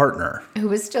partner. Who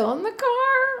was still in the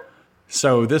car.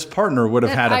 So this partner would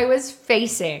have had I was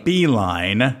facing.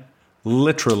 beeline,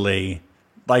 literally.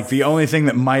 Like the only thing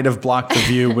that might have blocked the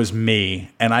view was me,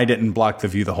 and I didn't block the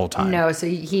view the whole time. No, so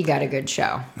he got a good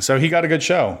show. So he got a good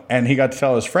show, and he got to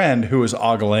tell his friend who was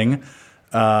ogling,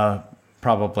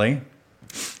 probably.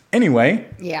 Anyway.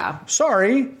 Yeah.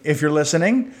 Sorry if you're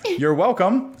listening. You're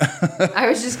welcome. I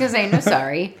was just going to say, no,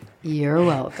 sorry. You're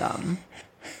welcome.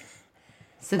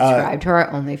 Subscribe to our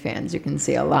OnlyFans. You can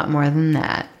see a lot more than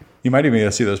that. You might even be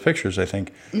able to see those pictures, I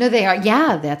think. No, they are.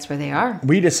 Yeah, that's where they are.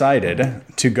 We decided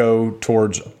to go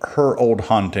towards her old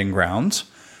haunting grounds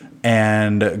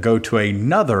and go to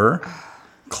another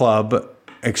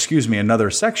another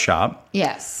sex shop.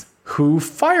 Yes. Who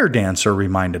Fire Dancer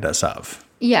reminded us of.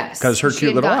 Yes. Because her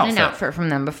cute little outfit. She had gotten an outfit from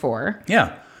them before.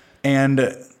 Yeah.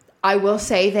 And I will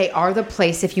say they are the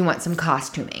place if you want some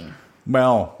costuming.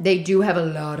 Well. They do have a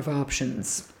lot of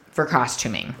options for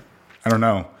costuming. I don't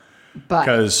know.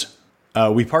 Because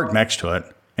we parked next to it,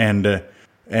 and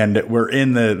we're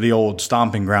in the old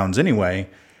stomping grounds anyway,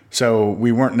 so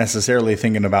we weren't necessarily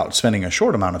thinking about spending a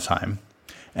short amount of time.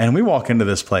 And we walk into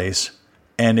this place,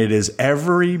 and it is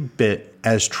every bit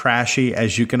as trashy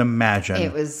as you can imagine.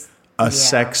 It was a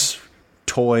sex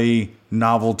toy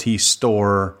novelty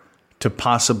store to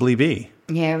possibly be.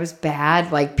 Yeah, it was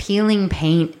bad, like peeling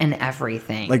paint and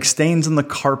everything. Like stains on the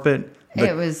carpet.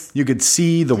 It was. You could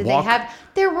see the walk.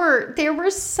 There were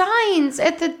signs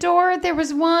at the door. There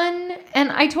was one,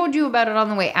 and I told you about it on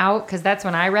the way out because that's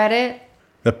when I read it.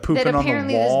 The pooping that on the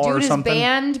apparently wall this or dude is something?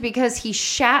 banned because he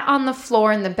shat on the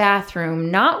floor in the bathroom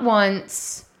not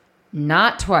once,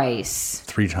 not twice,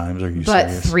 3 times? Are you but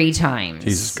serious? 3 times.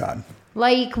 Jesus God.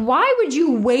 Like, why would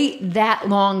you wait that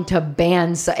long to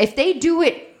ban if they do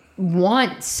it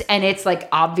once and it's like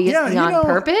obviously on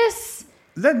purpose?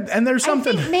 And there's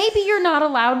something. I think maybe you're not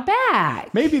allowed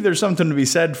back. Maybe there's something to be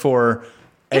said for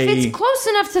if it's close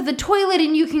enough to the toilet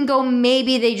and you can go,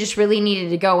 maybe they just really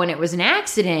needed to go and it was an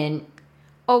accident.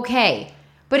 Okay.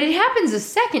 But it happens a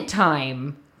second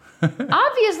time.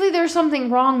 Obviously, there's something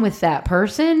wrong with that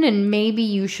person, and maybe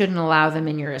you shouldn't allow them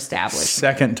in your establishment.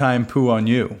 Second time poo on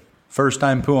you. First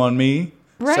time poo on me.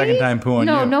 Right? Second time poo on you.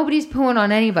 No, nobody's pooing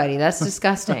on anybody. That's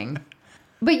disgusting.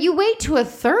 But you wait to a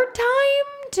third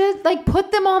time to like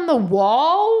put them on the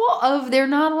wall of they're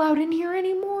not allowed in here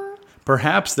anymore?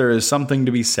 Perhaps there is something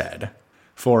to be said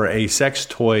for a sex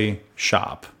toy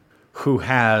shop who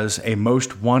has a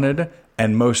most wanted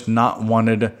and most not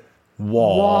wanted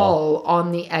wall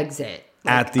on the exit.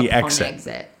 At the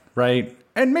exit. Right?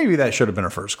 And maybe that should have been our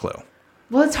first clue.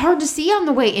 Well, it's hard to see on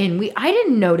the way in. I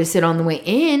didn't notice it on the way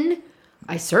in.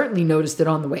 I certainly noticed it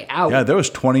on the way out. Yeah, there was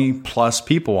 20 plus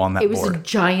people on that board. It was a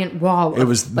giant wall. It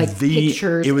was like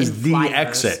pictures. It was and the flyers.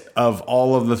 exit of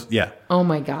all of the. Yeah. Oh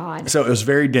my God. So it was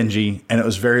very dingy and it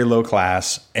was very low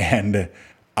class and.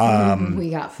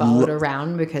 We got followed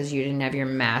around because you didn't have your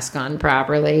mask on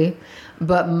properly.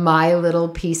 But my little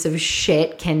piece of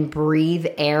shit can breathe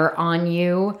air on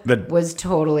you was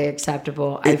totally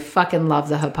acceptable. I fucking love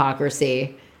the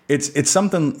hypocrisy. It's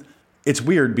something. It's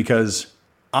weird because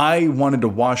I wanted to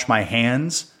wash my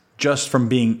hands just from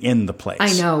being in the place.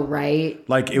 I know, right?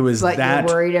 Like it was but that.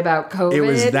 You're worried about COVID. It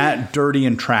was that dirty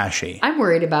and trashy. I'm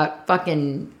worried about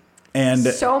fucking. And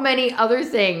so many other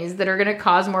things that are going to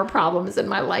cause more problems in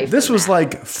my life. This was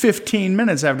like 15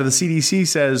 minutes after the CDC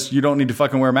says you don't need to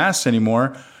fucking wear masks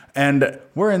anymore. And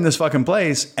we're in this fucking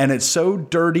place and it's so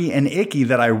dirty and icky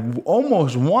that I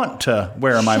almost want to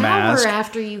wear my mask. Shower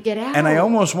after you get out. And I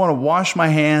almost want to wash my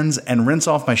hands and rinse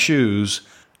off my shoes.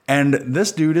 And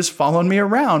this dude is following me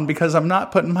around because I'm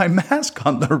not putting my mask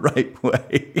on the right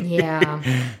way. Yeah.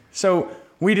 So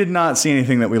we did not see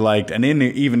anything that we liked, and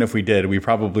even if we did, we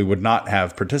probably would not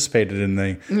have participated in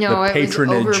the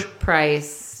patronage. It was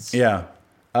overpriced. Yeah.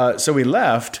 So we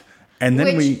left, and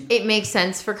then it makes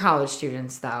sense for college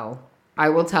students, though. I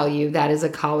will tell you, that is a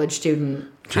college student.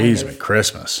 Jeez,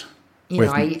 Christmas. You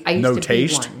know, I used no to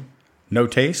taste? Be one. No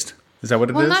taste? Is that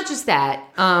what it is? Well, not just that.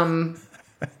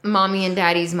 Mommy and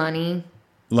daddy's money.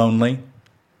 Lonely?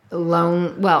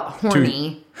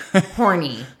 Horny.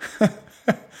 Horny.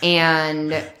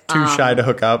 And too shy to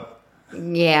hook up.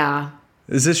 Yeah.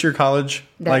 Is this your college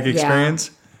experience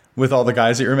with all the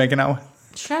guys that you're making out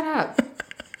with? Shut up.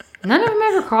 None of them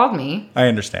ever called me. I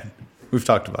understand. We've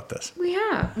talked about this. We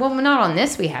have. Well, not on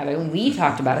this. We haven't. We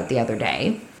talked about it the other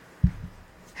day.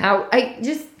 I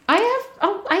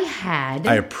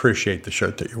appreciate the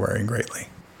shirt that you're wearing greatly.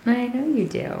 I know you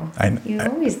do. You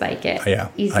always like it. Yeah.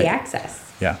 Easy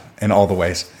access. Yeah, in all the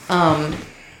ways.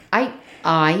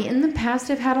 I, in the past,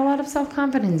 have had a lot of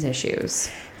self-confidence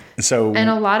issues. And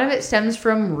a lot of it stems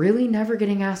from really never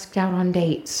getting asked out on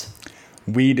dates.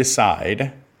 We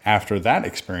decide, after that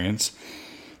experience,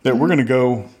 that we're going to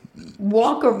go...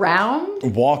 Walk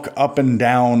up and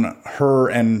down her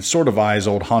and sort of I's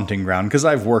old haunting ground, because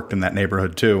I've worked in that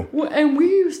neighborhood, too. Well, and we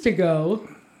used to go.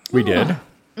 We did.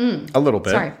 A little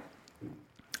bit. Sorry.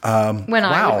 When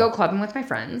I would go clubbing with my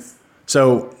friends.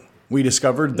 So we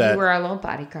discovered that... You were our little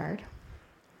bodyguard.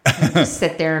 Just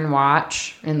sit there and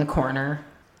watch in the corner.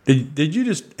 Did you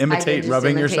just imitate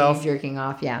rubbing yourself? You jerking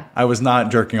off, yeah. I was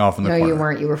not jerking off in the corner. No, you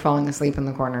weren't. You were falling asleep in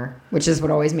the corner, which is what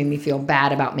always made me feel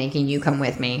bad about making you come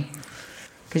with me.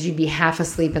 Because you'd be half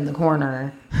asleep in the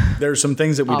corner. There's some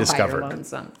things that we discovered.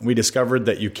 We discovered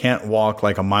that you can't walk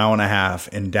like a mile and a half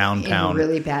in downtown. In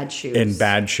really bad shoes. In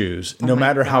bad shoes. No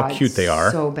matter how cute they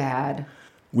are. So bad.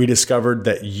 We discovered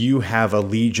that you have a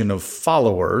legion of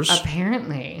followers.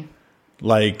 Apparently.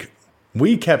 Like,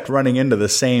 we kept running into the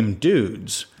same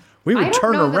dudes. We would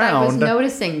turn around. That I was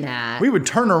noticing that. We would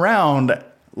turn around,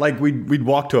 like we'd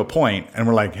walk to a point, and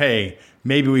we're like, hey,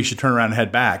 maybe we should turn around and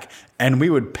head back. And we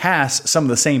would pass some of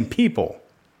the same people.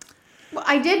 Well,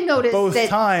 I did notice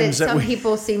that some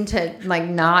people seemed to like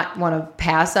not want to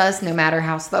pass us, no matter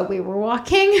how slow we were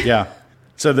walking. Yeah.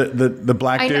 So the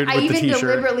black dude with the t-shirt. I even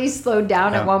deliberately slowed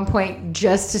down at one point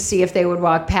just to see if they would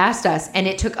walk past us. And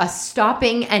it took us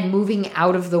stopping and moving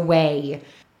out of the way.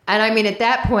 And I mean, at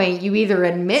that point, you either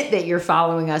admit that you're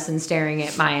following us and staring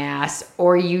at my ass,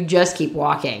 or you just keep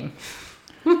walking.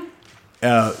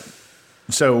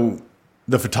 So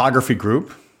the photography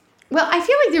group Well, I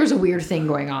feel like there was a weird thing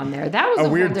going on there. That was a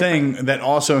weird thing that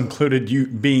also included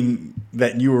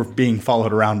you were being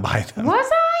followed around by them. Was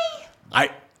I?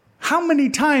 How many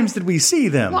times did we see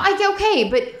them? Well, okay,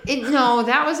 but no,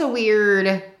 that was a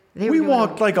weird. We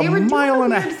walked like a mile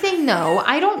and a half. Thing though.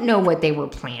 I don't know what they were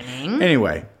planning.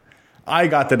 Anyway, I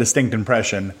got the distinct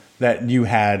impression that you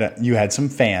had some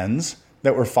fans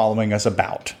that were following us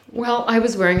about. Well, I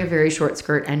was wearing a very short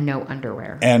skirt and no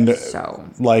underwear. And so,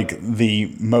 like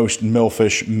the most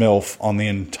milfish MILF on the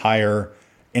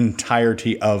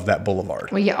entirety of that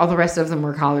boulevard. Well, yeah, all the rest of them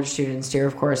were college students too.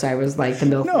 Of course, I was like the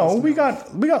MILF. No, we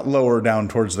got lower down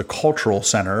towards the cultural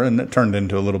center, and it turned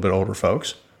into a little bit older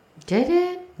folks. Did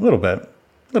it? A little bit.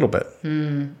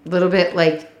 Little bit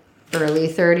like early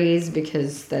 30s,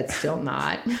 because that's still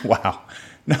not. Wow.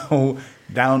 No,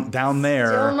 down there.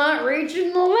 Still not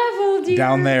reaching the level, dear.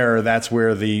 Down there, that's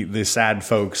where the sad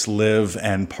folks live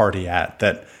and party at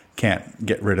that can't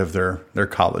get rid of their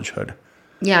collegehood.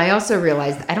 Yeah, I also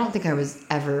realized I don't think I was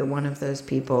ever one of those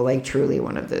people, like truly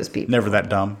one of those people. Never that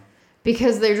dumb.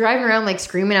 Because they're driving around like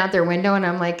screaming out their window, and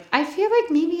I'm like, I feel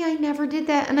like maybe I never did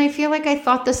that, and I feel like I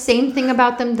thought the same thing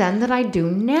about them then that I do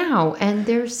now, and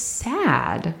they're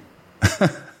sad.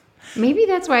 Maybe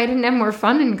that's why I didn't have more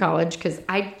fun in college, because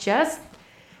I just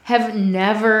have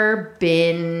never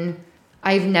been.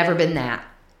 I've never been that.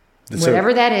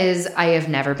 Whatever that is, I have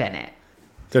never been it.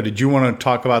 So did you want to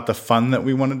talk about the fun that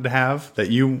we wanted to have,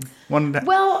 that you wanted to have?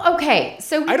 Well, okay.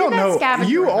 So I don't know.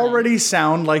 You hunt. already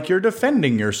sound like you're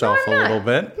defending yourself a little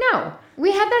bit. No.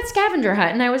 We had that scavenger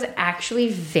hunt, and I was actually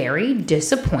very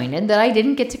disappointed that I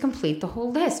didn't get to complete the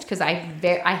whole list, because I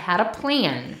had a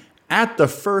plan. At the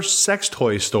first sex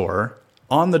toy store,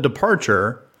 on the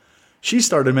departure, she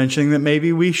started mentioning that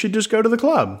maybe we should just go to the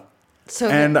club.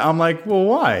 And I'm like, well,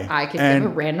 why? I could give a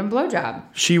random blowjob.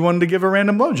 She wanted to give a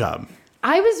random blowjob.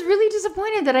 I was really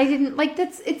disappointed that I didn't, like,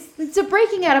 it's a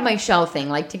breaking out of my shell thing.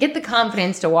 Like, to get the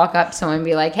confidence to walk up to someone and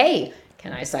be like, hey,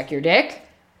 can I suck your dick?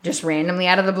 Just randomly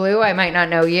out of the blue. I might not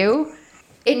know you.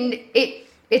 And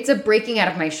it's a breaking out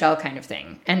of my shell kind of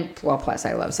thing. And, well, plus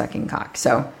I love sucking cock.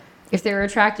 So if they were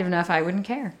attractive enough, I wouldn't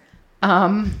care.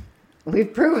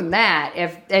 We've proven that.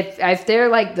 If they're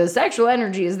like, the sexual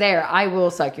energy is there, I will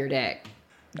suck your dick,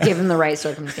 given the right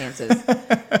circumstances.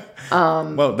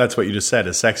 Well, that's what you just said,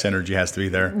 is sex energy has to be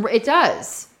there. It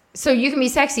does. So you can be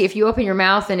sexy if you open your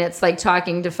mouth and it's like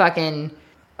talking to fucking,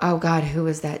 oh God, who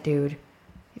is that dude?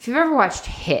 If you've ever watched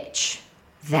Hitch,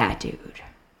 that dude,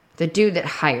 the dude that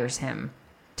hires him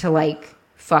to like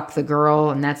fuck the girl,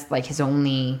 and that's like his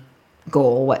only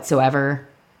goal whatsoever.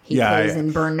 He plays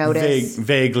in Burn Notice.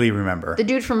 Vaguely remember. The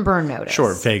dude from Burn Notice.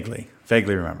 Sure, vaguely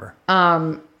remember.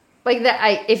 Like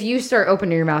that. If you start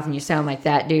opening your mouth and you sound like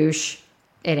that douche,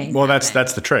 it ain't. Well, that's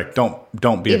the trick.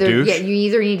 Don't be a douche. Yeah, you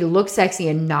either need to look sexy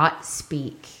and not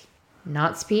speak,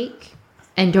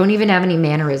 and don't even have any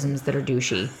mannerisms that are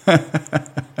douchey.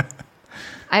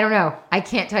 I don't know. I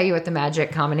can't tell you what the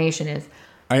magic combination is.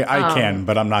 I can,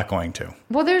 but I'm not going to.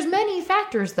 Well, there's many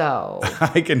factors, though.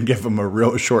 I can give them a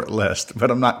real short list, but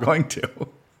I'm not going to.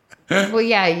 Well,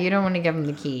 yeah, you don't want to give them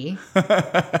the key. You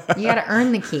got to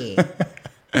earn the key. But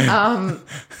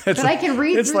I can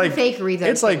read through the fakery,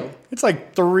 though. It's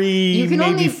like three,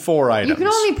 maybe four items. You can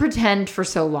only pretend for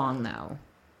so long, though.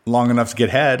 Long enough to get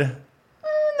head.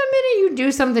 The minute you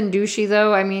do something douchey,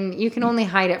 though, I mean, you can only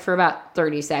hide it for about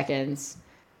 30 seconds.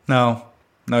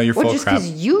 No, you're full of crap. Just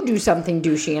because you do something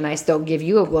douchey and I still give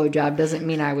you a blowjob doesn't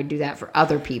mean I would do that for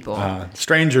other people.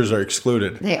 Strangers are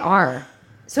excluded. They are.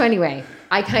 So anyway,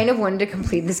 I kind of wanted to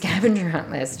complete the scavenger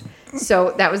hunt list.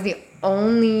 So that was the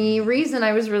only reason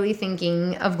I was really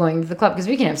thinking of going to the club, because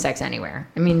we can have sex anywhere.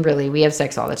 I mean, really, we have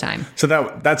sex all the time. So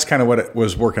that's kind of what it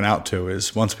was working out to,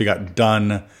 is once we got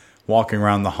done walking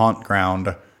around the haunt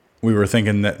ground, we were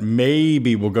thinking that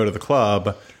maybe we'll go to the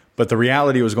club. But the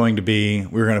reality was going to be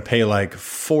we were going to pay like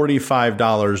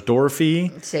 $45 door fee.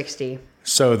 60.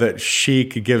 So that she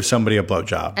could give somebody a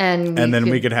blowjob. And then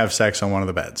we could have sex on one of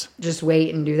the beds. Just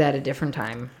wait and do that a different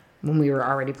time when we were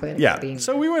already planning on being.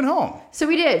 So we went home. So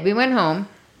we did. We went home.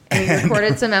 And we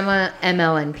recorded some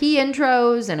MLNP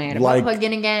intros, and I had a butt plug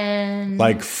in again.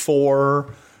 Like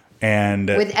 4, and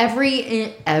with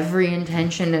every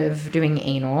intention of doing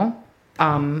anal.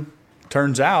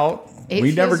 Turns out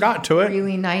we never got to it. It's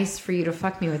really nice for you to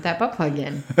fuck me with that butt plug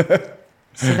in.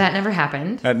 So that never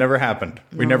happened. That never happened.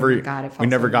 We never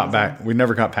got back. We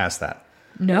never got past that.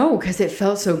 No, because it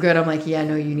felt so good. I'm like, yeah,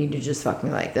 no, you need to just fuck me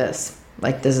like this.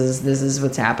 Like this is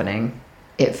what's happening.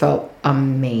 It felt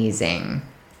amazing.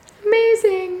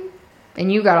 Amazing.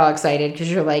 And you got all excited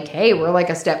because you're like, hey, we're like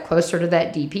a step closer to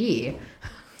that DP.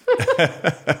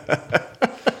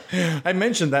 I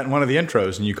mentioned that in one of the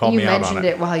intros, and you called me out on it. You mentioned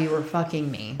it while you were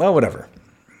fucking me. Well, whatever.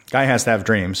 Guy has to have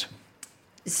dreams.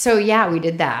 So, yeah, we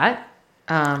did that.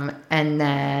 And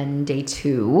then day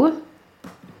 2,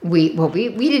 we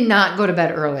did not go to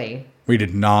bed early. We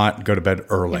did not go to bed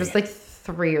early. It was like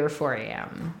 3 or 4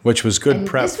 a.m. Which was good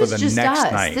prep for the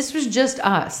next night. This was just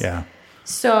us. Yeah.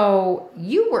 So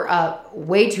you were up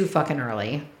way too fucking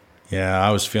early. Yeah,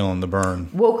 I was feeling the burn.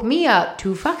 Woke me up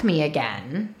to fuck me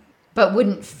again, but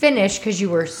wouldn't finish because you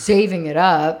were saving it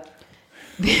up.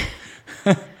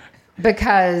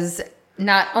 Because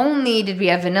not only did we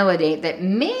have vanilla date that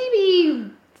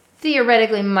maybe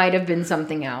theoretically might have been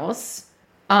something else.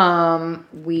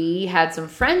 We had some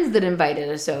friends that invited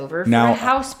us over for a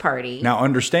house party. Now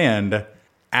understand,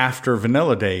 after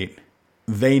vanilla date,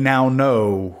 they now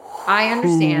know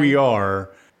who we are.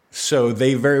 So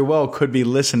they very well could be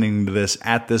listening to this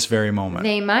at this very moment.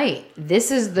 They might. This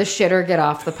is the shit or get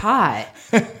off the pot.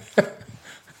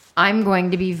 I'm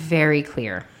going to be very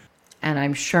clear. And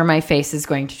I'm sure my face is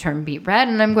going to turn beet red.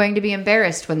 And I'm going to be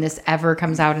embarrassed when this ever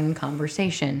comes out in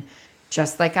conversation.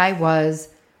 Just like I was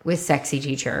with Sexy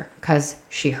Teacher. Because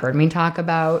she heard me talk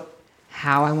about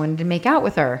how I wanted to make out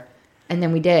with her. And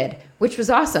then we did. Which was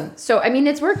awesome. So, I mean,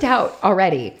 it's worked out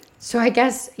already. So I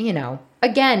guess,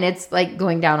 again, it's like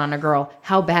going down on a girl.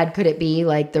 How bad could it be?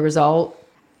 Like the result,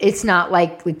 it's not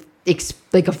like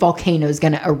a volcano is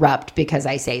going to erupt because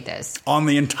I say this. On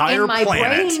the entire planet. In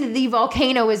my brain, the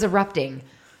volcano is erupting.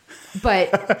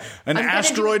 But an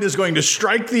asteroid is going to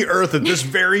strike the Earth at this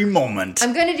very moment.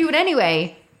 I'm going to do it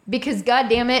anyway because, God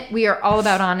damn it, we are all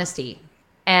about honesty.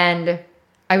 And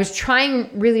I was trying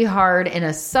really hard in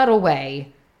a subtle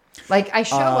way. Like, I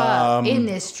show up in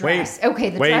this dress.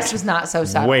 The dress was not so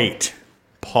subtle. Wait.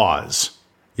 Pause,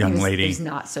 young lady. It was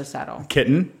not so subtle.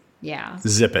 Kitten? Yeah.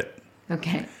 Zip it.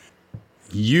 Okay.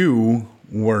 You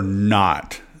were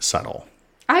not subtle.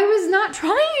 I was not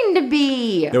trying to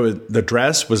be. The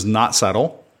dress was not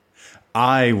subtle.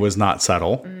 I was not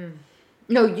subtle.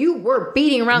 No, you were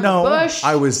beating around the bush.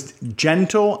 I was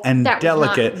gentle and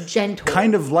delicate. Was not gentle.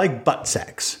 Kind of like butt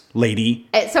sex, lady.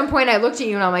 At some point I looked at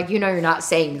you and I'm like, you're not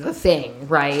saying the thing,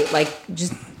 right? Like,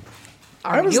 just,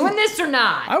 are you doing this or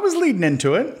not? I was leading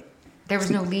into it. There was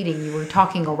no leading. You were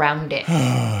talking around it.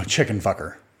 Chicken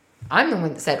fucker. I'm the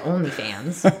one that said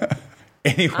OnlyFans.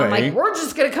 Anyway. I'm like, we're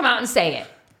just going to come out and say it.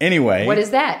 Anyway. What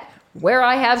is that? Where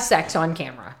I have sex on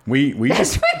camera. We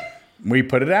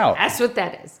put it out. That's what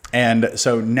that is. And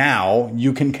so now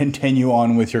you can continue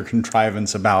on with your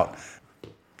contrivance about.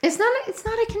 It's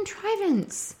not a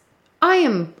contrivance. I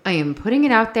am putting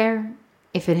it out there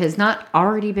if it has not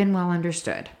already been well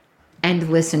understood and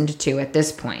listened to at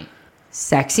this point.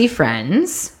 Sexy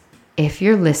friends, if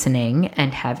you're listening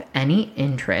and have any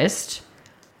interest,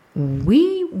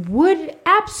 we would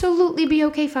absolutely be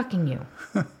okay fucking you.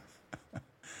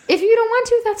 If you don't want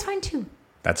to, that's fine too.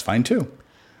 That's fine too.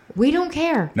 We don't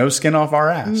care. No skin off our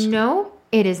ass. No,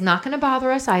 it is not going to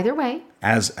bother us either way.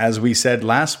 As we said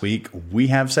last week, we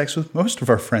have sex with most of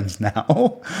our friends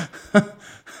now.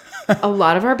 A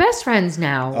lot of our best friends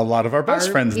now. A lot of our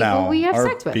best friends now we have are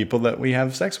sex with. people that we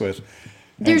have sex with.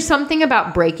 There's something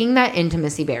about breaking that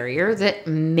intimacy barrier that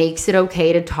makes it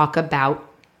okay to talk about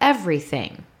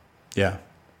everything. Yeah.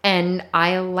 And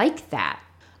I like that.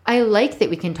 I like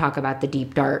that we can talk about the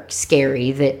deep, dark,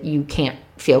 scary that you can't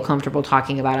feel comfortable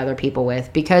talking about other people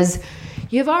with because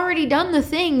you've already done the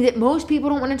thing that most people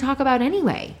don't want to talk about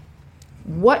anyway.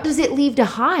 What does it leave to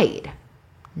hide?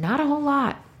 Not a whole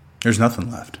lot. There's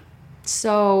nothing left.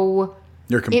 So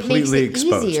you're completely it makes it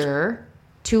exposed. Easier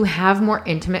to have more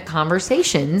intimate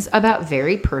conversations about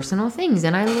very personal things.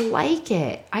 And I like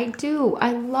it. I do.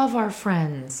 I love our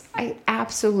friends. I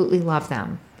absolutely love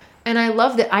them. And I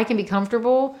love that I can be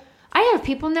comfortable. I have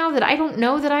people now that I don't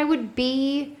know that I would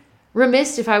be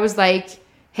remiss if I was like,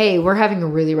 hey, we're having a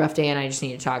really rough day and I just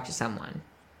need to talk to someone.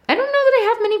 I don't know that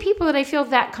I have many people that I feel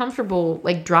that comfortable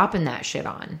like dropping that shit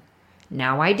on.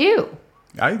 Now I do.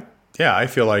 I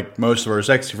feel like most of our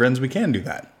sexy friends, we can do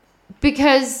that.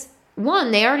 Because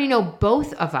one, they already know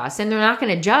both of us and they're not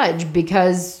going to judge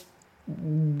because,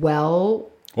 well,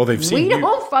 they've seen we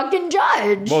don't fucking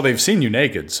judge. Well, they've seen you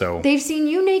naked, so. They've seen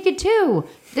you naked too.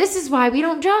 This is why we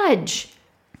don't judge.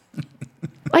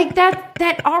 Like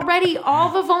that already, all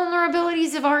the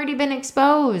vulnerabilities have already been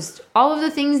exposed. All of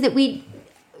the things that we,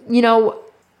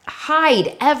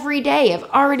 hide every day have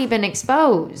already been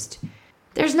exposed.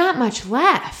 There's not much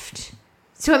left.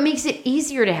 So it makes it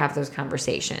easier to have those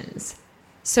conversations.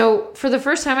 So for the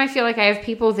first time, I feel like I have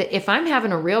people that if I'm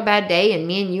having a real bad day and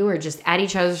me and you are just at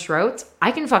each other's throats,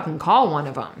 I can fucking call one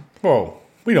of them. Whoa,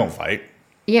 we don't fight.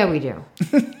 Yeah, we do.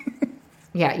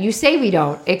 Yeah, you say we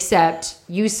don't, except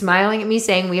you smiling at me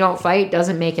saying we don't fight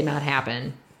doesn't make it not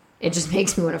happen. It just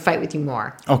makes me want to fight with you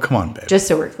more. Oh, come on, babe. Just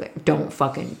so we're clear. Don't.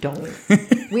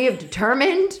 We have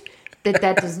determined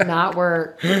that does not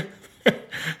work.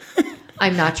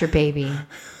 I'm not your baby.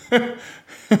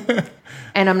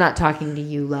 And I'm not talking to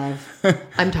you, love.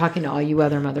 I'm talking to all you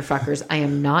other motherfuckers. I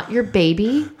am not your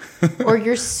baby or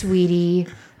your sweetie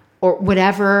or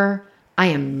whatever. I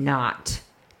am not.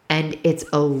 And it's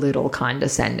a little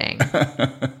condescending.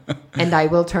 And I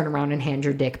will turn around and hand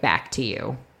your dick back to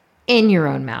you in your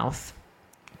own mouth.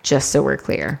 Just so we're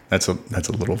clear. That's a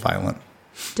little violent.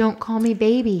 Don't call me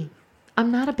baby.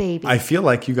 I'm not a baby. I feel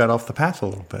like you got off the path a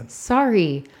little bit.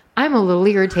 Sorry. I'm a little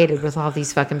irritated with all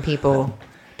these fucking people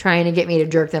trying to get me to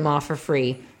jerk them off for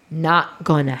free. Not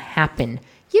gonna happen.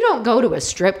 You don't go to a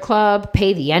strip club,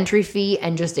 pay the entry fee,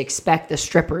 and just expect the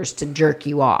strippers to jerk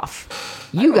you off.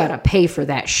 You gotta pay for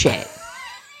that shit.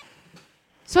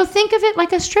 So think of it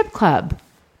like a strip club.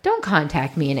 Don't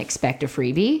contact me and expect a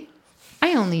freebie.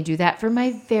 I only do that for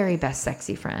my very best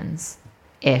sexy friends.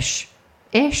 Ish.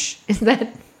 Is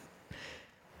that...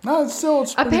 No, it's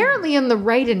pretty, apparently in the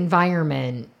right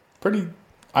environment. Pretty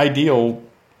ideal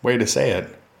way to say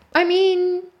it. I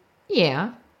mean,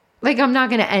 yeah. Like, I'm not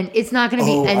going to end. It's not going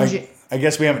to be. I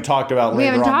guess we haven't talked about we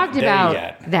later haven't on talked today about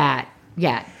yet. that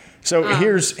yet. So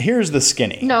here's the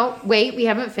skinny. No, wait. We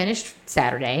haven't finished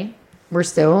Saturday. We're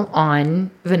still on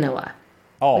vanilla.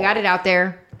 Oh. We got it out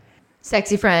there.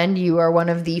 Sexy friend, you are one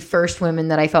of the first women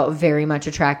that I felt very much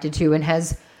attracted to and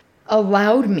has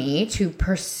allowed me to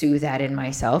pursue that in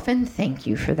myself. And thank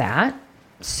you for that.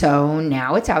 So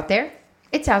now it's out there.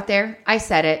 It's out there. I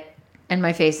said it. And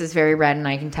my face is very red and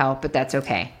I can tell, but that's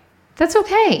okay. That's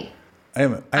okay. I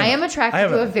am attracted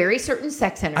to a very certain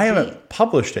sex energy. I haven't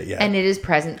published it yet. And it is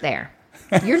present there.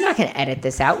 You're not going to edit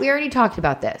this out. We already talked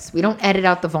about this. We don't edit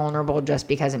out the vulnerable just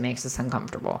because it makes us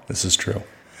uncomfortable. This is true.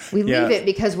 We leave it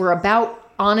because we're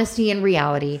about honesty and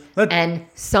reality. And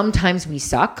sometimes we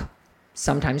suck.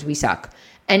 Sometimes we suck.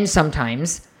 And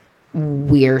sometimes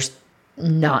we're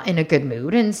not in a good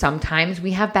mood. And sometimes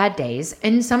we have bad days.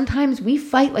 And sometimes we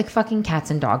fight like fucking cats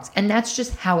and dogs. And that's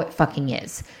just how it fucking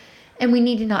is. And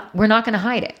we're not going to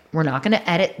hide it. We're not going to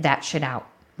edit that shit out.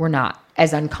 We're not.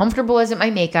 As uncomfortable as it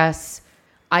might make us,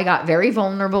 I got very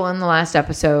vulnerable in the last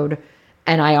episode.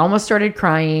 And I almost started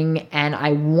crying. And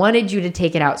I wanted you to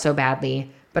take it out so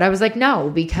badly. But I was like,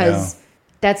 no, because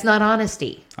that's not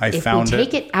honesty. If we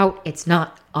take it out, it's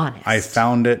not honest. I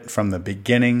found it from the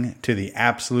beginning to the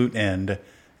absolute end.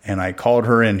 And I called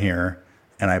her in here.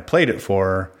 And I played it for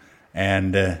her.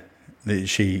 And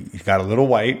she got a little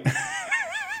white.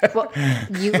 Well,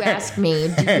 you asked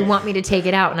me, do you want me to take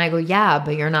it out? And I go, yeah,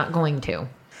 but you're not going to.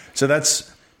 So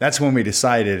that's when we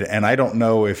decided, and I don't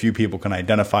know if you people can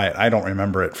identify it. I don't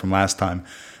remember it from last time.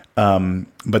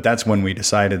 But that's when we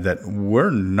decided that we're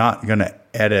not going to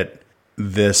edit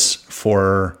this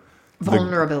for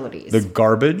vulnerabilities, the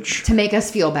garbage to make us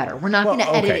feel better. We're not going to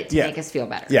edit it to make us feel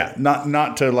better. Yeah,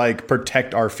 not to like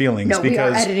protect our feelings. No, because we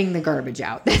are editing the garbage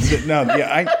out.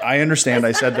 I understand.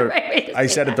 I said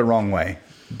it the wrong way,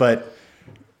 but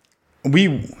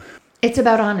it's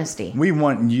about honesty. We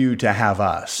want you to have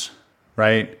us,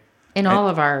 right? In all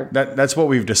of our that's what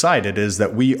we've decided is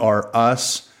that we are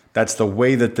us. That's the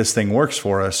way that this thing works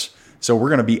for us. So we're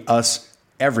going to be us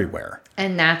everywhere.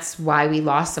 And that's why we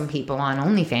lost some people on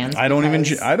OnlyFans. I don't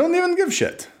even give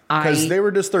shit because they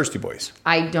were just thirsty boys.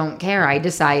 I don't care. I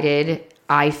decided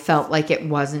I felt like it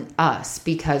wasn't us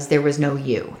because there was no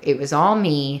you. It was all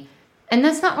me. And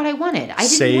that's not what I wanted. I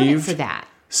didn't want it for that.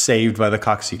 Saved by the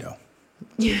Coxito.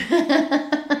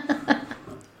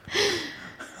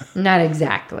 Not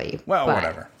exactly. Well,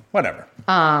 whatever.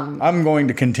 I'm going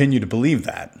to continue to believe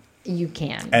that. You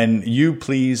can. And you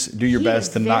please do your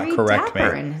best to not correct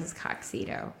me. In his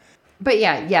Coxito. But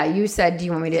yeah, you said, do you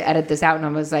want me to edit this out? And I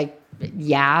was like,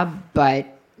 yeah, but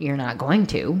you're not going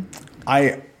to.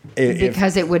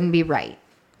 Because it wouldn't be right.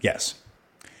 Yes.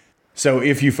 So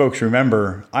if you folks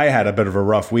remember, I had a bit of a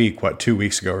rough week, 2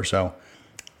 weeks ago or so.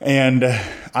 And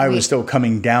I was still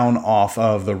coming down off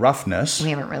of the roughness.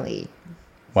 We haven't really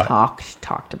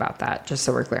talked about that, just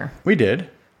so we're clear. We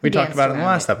did. We talked about it in the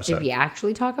last episode. Did we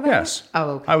actually talk about it? Yes. Oh,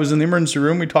 okay. I was in the emergency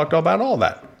room. We talked about all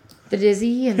that. The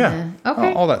dizzy and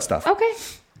all that stuff.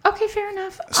 Okay, fair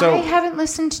enough. So, I haven't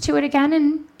listened to it again,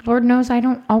 and Lord knows I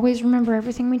don't always remember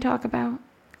everything we talk about.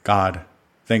 God.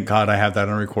 Thank God I have that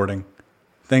on recording.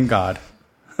 Thank God.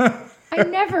 I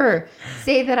never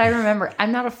say that I remember.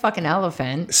 I'm not a fucking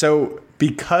elephant. So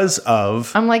because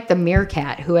of... I'm like the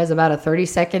meerkat who has about a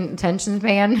 30-second attention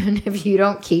span. And if you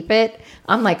don't keep it,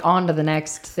 I'm like on to the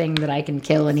next thing that I can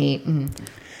kill and eat. And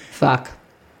fuck.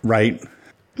 Right?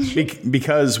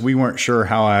 Because we weren't sure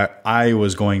how I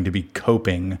was going to be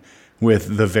coping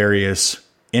with the various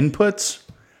inputs,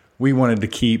 we wanted to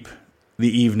keep the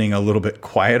evening a little bit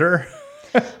quieter.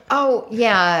 Oh,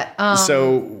 yeah.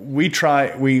 So we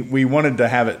wanted to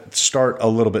have it start a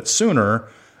little bit sooner.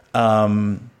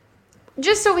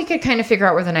 Just so we could kind of figure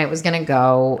out where the night was going to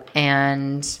go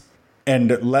and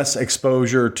less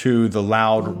exposure to the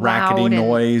loud rackety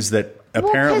noise that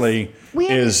apparently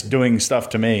is doing stuff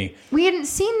to me. We hadn't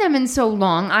seen them in so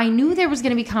long. I knew there was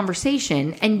going to be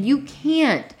conversation, and you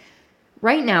can't,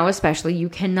 right now especially, you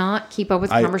cannot keep up with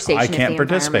conversation I can't if the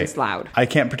participate. environment's loud. I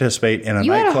can't participate in a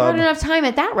You nightclub. had a hard enough time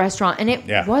at that restaurant, and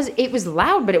it was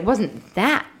loud, but it wasn't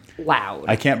that loud.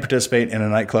 I can't participate in a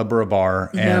nightclub or a bar,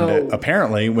 and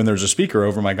apparently when there's a speaker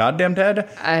over my goddamn head,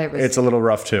 it's a little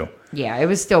rough too. Yeah, it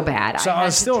was still bad. So I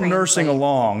was still nursing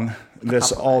along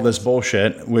this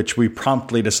bullshit, which we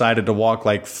promptly decided to walk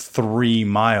like 3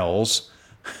 miles.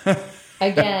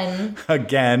 Again,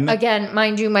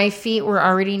 mind you, my feet were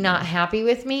already not happy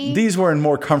with me. These were in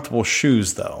more comfortable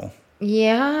shoes, though.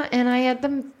 Yeah, and I had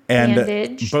them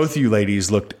bandaged. And both you ladies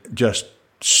looked just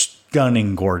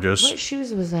stunning gorgeous. What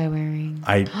shoes was I wearing?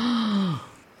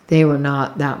 They were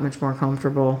not that much more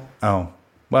comfortable. Oh,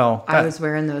 well. I was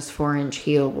wearing those 4-inch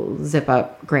heel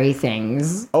zip-up gray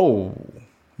things. Oh,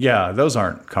 yeah, those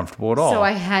aren't comfortable at all. So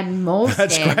I had moleskin.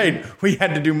 That's right. We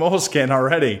had to do moleskin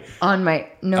already. On my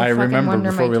I remember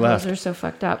wonder before my we toes left. are so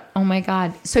fucked up. Oh my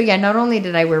god. So yeah, not only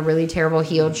did I wear really terrible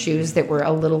heeled shoes that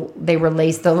were they were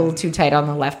laced a little too tight on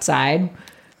the left side.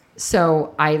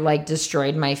 So I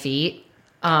destroyed my feet.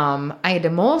 I had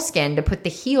a moleskin to put the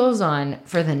heels on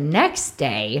for the next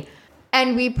day.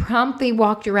 And we promptly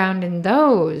walked around in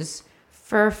those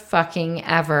for fucking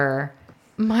ever.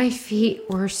 My feet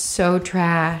were so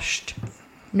trashed.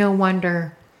 No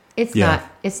wonder. It's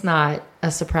not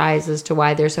a surprise as to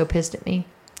why they're so pissed at me.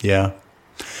 Yeah.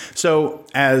 So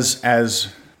as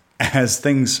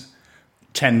things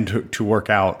tend to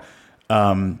work out,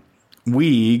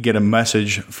 we get a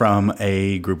message from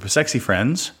a group of sexy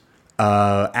friends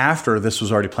after this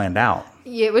was already planned out.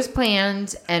 It was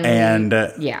planned, and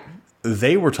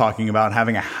they were talking about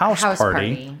having a house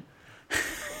party.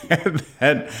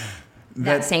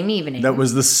 that same evening. That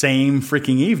was the same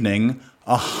freaking evening,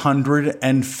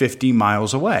 150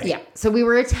 miles away. Yeah. So we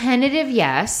were a tentative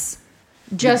yes,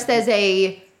 just as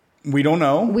a... We don't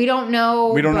know. We don't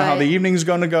know how the evening's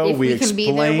going to go. If we can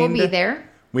be there, we'll be there.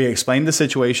 We explained the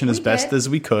situation as best as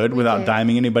we could without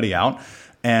diming anybody out.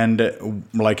 And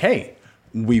we're like, hey,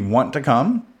 we want to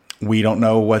come. We don't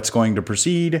know what's going to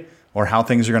proceed or how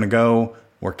things are going to go.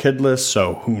 We're kidless,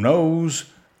 so who knows?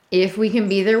 If we can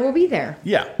be there, we'll be there.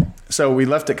 Yeah. So we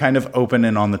left it kind of open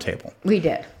and on the table. We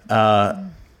did.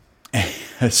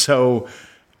 So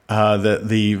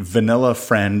the vanilla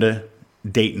friend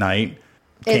date night.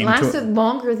 It lasted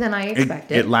longer than I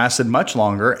expected. It lasted much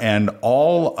longer, and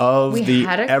all of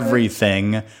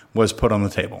everything was put on the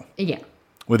table. Yeah.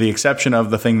 With the exception of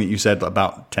the thing that you said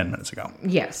about 10 minutes ago.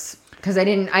 Yes. Because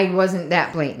I wasn't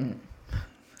that blatant.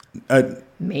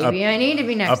 Maybe I need to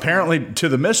be next apparently time. To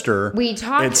the mister,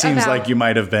 it seems like you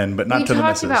might have been, but not to the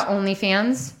missus. We talked about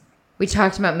OnlyFans. We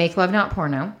talked about Make Love Not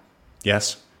Porno.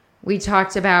 Yes. We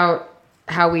talked about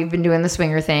how we've been doing the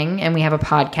swinger thing, and we have a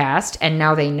podcast, and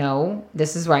now they know.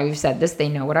 This is why we've said this. They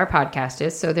know what our podcast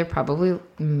is, so they're probably,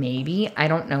 maybe, I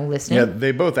don't know, listening. Yeah,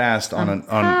 they both asked on a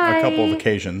couple of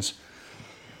occasions.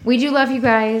 We do love you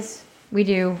guys. We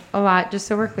do a lot, just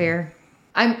so we're clear.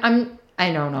 I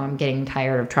don't know. I'm getting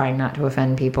tired of trying not to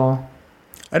offend people.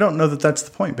 I don't know that that's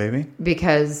the point, baby.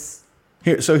 Because...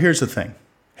 So here's the thing.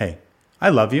 Hey, I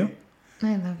love you.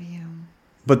 I love you.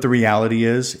 But the reality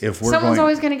is, someone's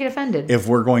always going to get offended. If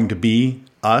we're going to be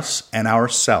us and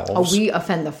ourselves... we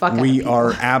offend the fuck out of people. We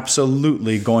are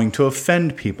absolutely going to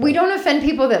offend people. We don't offend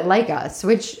people that like us,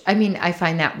 which, I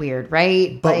find that weird,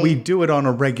 right? But we do it on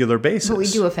a regular basis. But we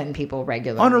do offend people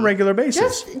regularly. On a regular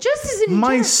basis. Just as in...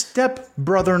 My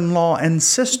step-brother-in-law and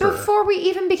sister. Before we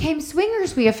even became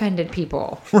swingers, we offended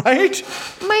people. Right?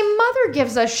 My mother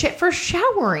gives us shit for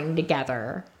showering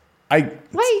together.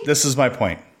 This is my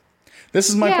point. This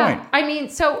is my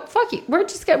point. So fuck you. We're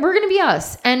going to be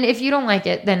us. And if you don't like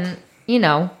it, then,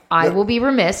 I will be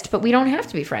remiss, but we don't have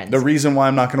to be friends. The reason why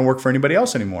I'm not going to work for anybody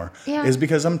else anymore is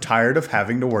because I'm tired of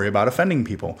having to worry about offending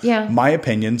people. Yeah. My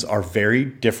opinions are very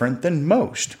different than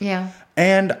most. Yeah.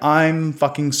 And I'm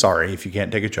fucking sorry if you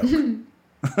can't take a joke.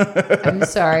 I'm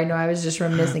sorry. No, I was just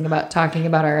reminiscing about talking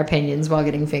about our opinions while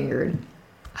getting fingered.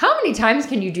 How many times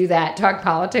can you do that? Talk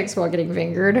politics while getting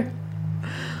fingered?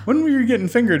 When were you getting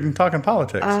fingered and talking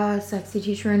politics? Sexy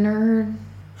teacher and nerd.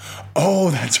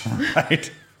 Oh, that's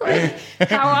right.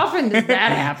 How often does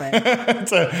that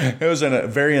happen? It was a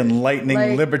very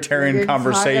enlightening libertarian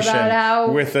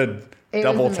conversation with a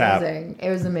double tap. It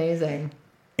was amazing.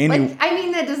 I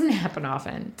mean, that doesn't happen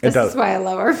often. This is why I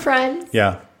love our friends.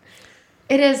 Yeah.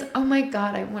 It is. Oh my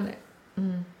God, I want it.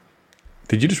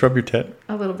 Did you just rub your tit?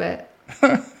 A little bit.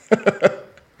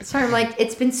 Sorry, I'm like,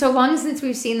 it's been so long since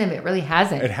we've seen them. It really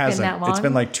hasn't. It hasn't. Been that long. It's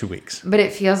been like 2 weeks. But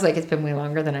it feels like it's been way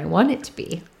longer than I want it to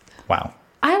be. Wow.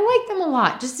 I like them a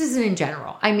lot, just as in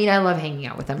general. I mean, I love hanging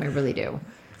out with them. I really do.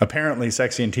 Apparently,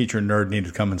 Sexy and Teacher Nerd need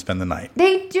to come and spend the night.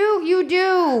 They do. You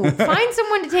do. Find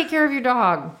someone to take care of your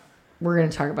dog. We're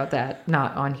going to talk about that.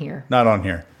 Not on here. Not on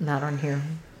here. Not on here.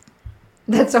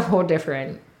 That's a whole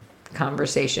different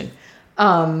conversation.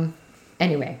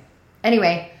 Anyway,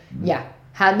 yeah.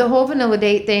 Had the whole vanilla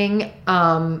date thing.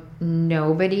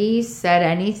 Nobody said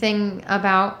anything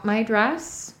about my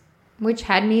dress, which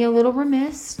had me a little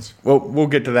remiss. Well, we'll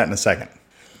get to that in a second.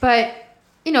 But,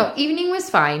 evening was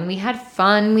fine. We had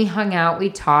fun. We hung out. We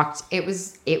talked. It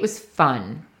was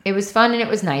fun. It was fun, and it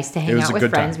was nice to hang out with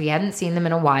friends. We hadn't seen them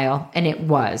in a while, and it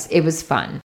was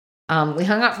fun. We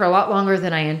hung out for a lot longer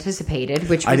than I anticipated,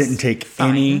 which was I didn't take fine.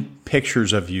 any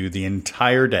pictures of you the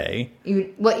entire day.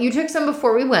 You took some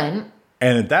before we went.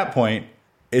 And at that point,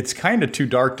 it's kind of too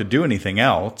dark to do anything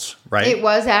else, right? It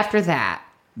was after that.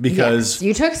 Because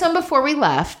you took some before we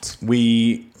left.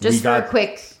 We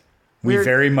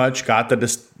very much got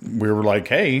we were like,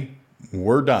 hey,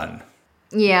 we're done.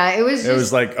 Yeah, it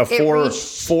was like a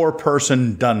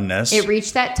four-person doneness. It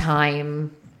reached that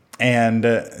time. And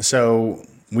so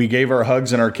we gave our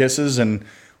hugs and our kisses, and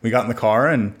we got in the car,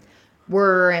 and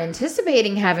we're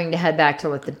anticipating having to head back to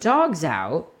let the dogs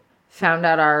out. Found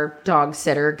out our dog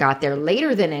sitter got there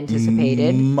later than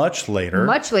anticipated. Much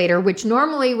later, which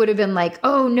normally would have been like,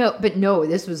 oh no, but no,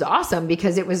 this was awesome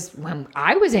because it was when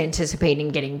I was anticipating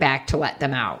getting back to let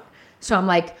them out. So I'm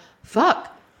like,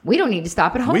 fuck, we don't need to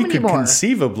stop at home anymore. We could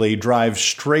conceivably drive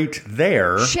straight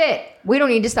there. Shit, we don't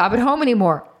need to stop at home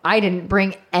anymore. I didn't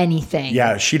bring anything.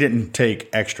 Yeah, she didn't take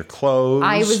extra clothes.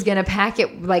 I was going to pack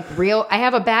it like real. I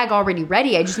have a bag already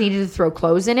ready. I just needed to throw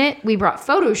clothes in it. We brought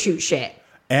photo shoot shit.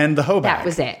 And the hoe bag. That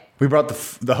was it. We brought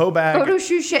the hoe bag. Photo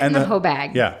shoot shit and the hoe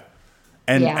bag. Yeah.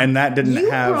 And that didn't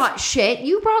have... You brought shit.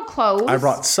 You brought clothes. I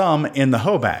brought some in the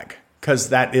hoe bag because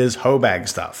that is hoe bag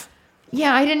stuff.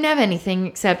 Yeah, I didn't have anything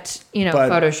except,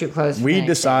 photo shoot clothes. We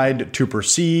decide to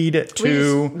proceed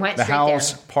to the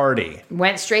house party.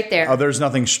 Went straight there. Oh, there's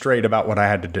nothing straight about what I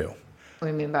had to do. What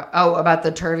do you mean about? Oh, about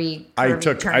the turvy I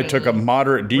took a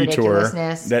moderate detour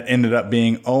that ended up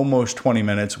being almost 20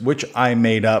 minutes, which I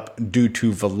made up due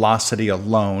to velocity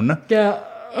alone. Yeah.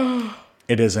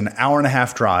 It is an hour and a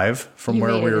half drive from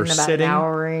where we were sitting. An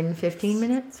hour and 15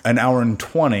 minutes? An hour and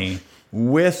 20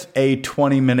 with a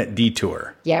 20-minute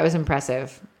detour. Yeah, it was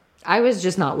impressive. I was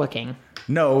just not looking.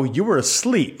 No, you were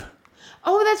asleep.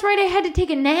 Oh, that's right. I had to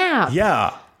take a nap.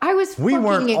 Yeah. I was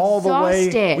fucking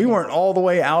exhausted. We weren't all the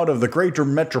way out of the greater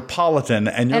metropolitan,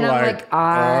 and you're like,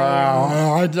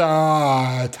 and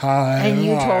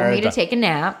you told me to take a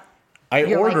nap.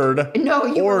 You were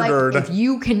like, if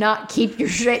you cannot keep your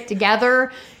shit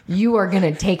together, you are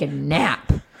going to take a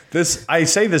nap. I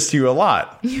say this to you a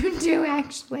lot. You do,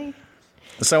 actually.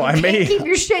 So you can't keep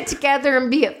your shit together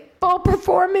and be at full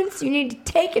performance. You need to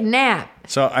take a nap.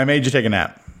 So I made you take a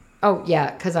nap. Oh,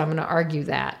 yeah, because I'm going to argue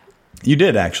that. You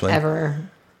did, actually. Ever.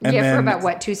 And for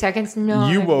about, 2 seconds? No.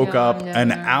 You woke up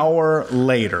an hour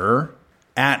later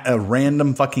at a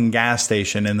random fucking gas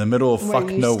station in the middle of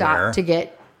nowhere. Stopped to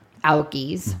get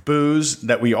Alkies. Booze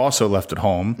that we also left at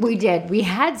home. We did. We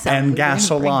had some. And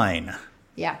gasoline.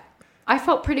 Yeah. I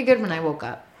felt pretty good when I woke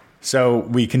up. So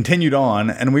we continued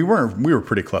on, and we were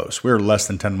pretty close. We were less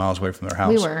than 10 miles away from their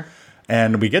house. We were.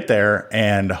 And we get there,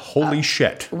 and holy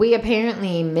shit. We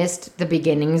apparently missed the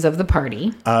beginnings of the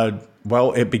party.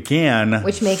 Well, it began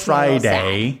which makes Friday. Me a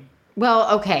little sad.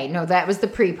 Well, okay. No, that was the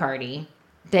pre-party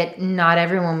that not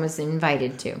everyone was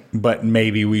invited to. But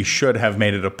maybe we should have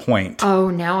made it a point.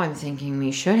 Oh, now I'm thinking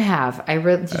we should have.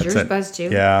 Did yours buzz too?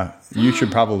 Yeah. You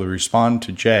should probably respond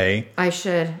to Jay. I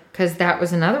should, because that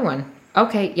was another one.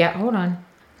 Okay, yeah, hold on.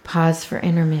 Pause for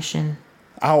intermission.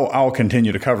 I'll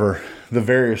continue to cover the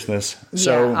variousness.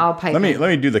 So I'll pipe let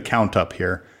me do the count up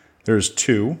here. There's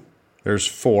 2, there's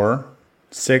 4,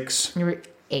 6,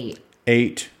 8,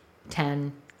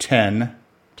 10,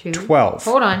 12.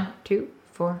 Hold on. 2,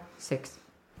 4, 6.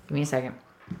 Give me a second.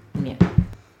 Yeah.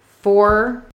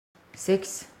 4,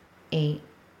 6, 8.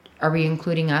 Are we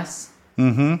including us?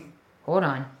 Mm-hmm. Hold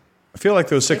on. I feel like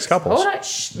those 6 couples. Hold on.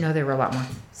 Shh. No, there were a lot more.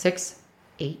 6,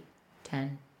 8,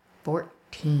 10,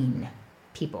 14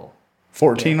 people.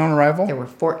 14 on arrival? There were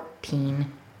 14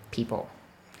 people.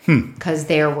 Because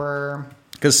there were...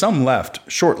 Because some left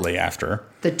shortly after.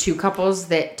 The 2 couples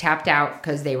that tapped out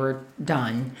because they were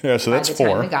done. Yeah, so that's 4. By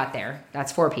the time we got there,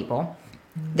 that's 4 people.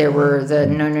 There were the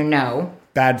no.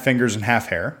 Bad fingers and half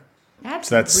hair.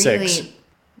 That's really, 6.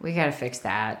 We got to fix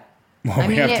that. Well, I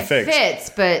mean, have to fix. It fits,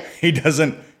 but...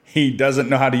 He doesn't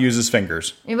know how to use his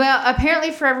fingers. Well,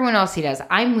 apparently for everyone else he does.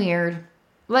 I'm weird.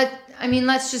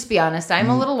 Let's just be honest. I'm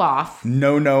a little off.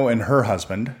 No, and her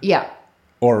husband. Yeah.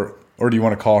 Or do you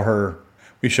want to call her...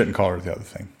 We shouldn't call her the other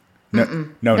thing.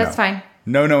 No. That's fine.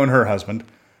 No, and her husband.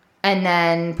 And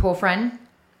then pool friend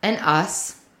and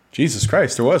us. Jesus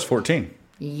Christ, there was 14.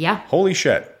 Yeah. Holy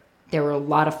shit. There were a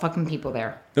lot of fucking people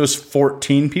there. There was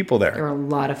 14 people there. There were a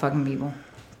lot of fucking people.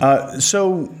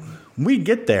 So we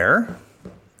get there,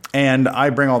 and I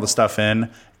bring all the stuff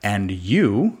in, and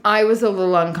you... I was a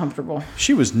little uncomfortable.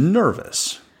 She was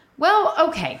nervous. Well,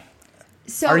 okay.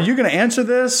 So are you going to answer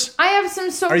this? I have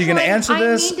some social... Are you going to answer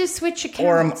this? I need to switch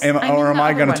accounts. Or am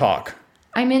I going to talk?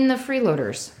 I'm in the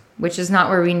freeloaders, which is not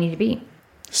where we need to be.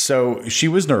 So she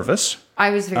was nervous.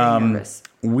 I was very nervous.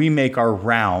 We make our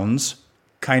rounds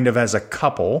kind of as a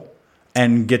couple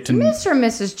and get to... Mr. and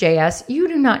Mrs. JS, you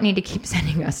do not need to keep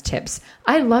sending us tips.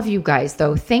 I love you guys,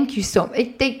 though. Thank you so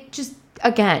much. They just...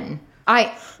 Again,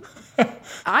 I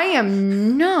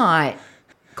am not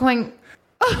going...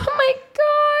 Oh, my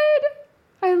God.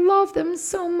 I love them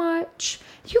so much.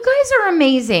 You guys are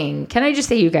amazing. Can I just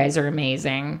say you guys are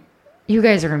amazing? You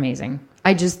guys are amazing.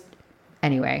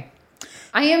 Anyway.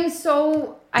 I am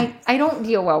so... I don't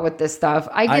deal well with this stuff.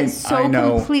 I get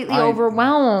completely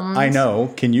overwhelmed. I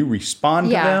know. Can you respond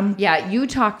to them? Yeah, you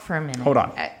talk for a minute. Hold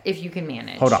on. If you can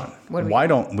manage. Hold on. Why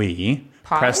don't we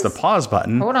press the pause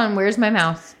button? Hold on. Where's my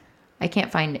mouse? I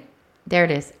can't find it. There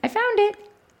it is. I found it.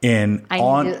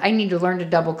 I need to learn to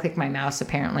double click my mouse,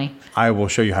 apparently. I will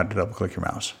show you how to double click your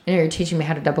mouse. You're teaching me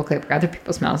how to double click other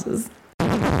people's mouses.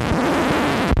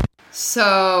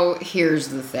 So here's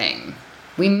the thing.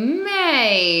 We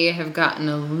may have gotten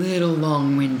a little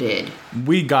long-winded.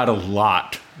 We got a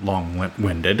lot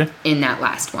long-winded. In that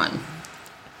last one.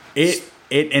 It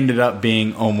ended up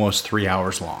being almost 3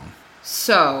 hours long.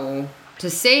 So, to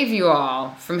save you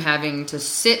all from having to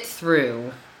sit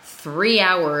through 3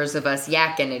 hours of us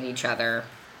yakking at each other,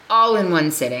 all in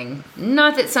one sitting.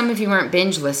 Not that some of you aren't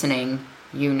binge listening.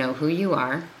 You know who you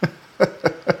are.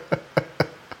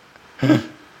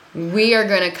 We are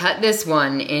going to cut this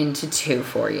one into 2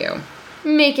 for you.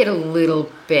 Make it a little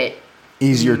bit...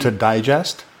 easier to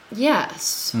digest?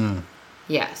 Yes.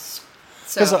 Yes.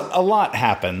 Because a lot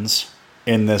happens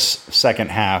in this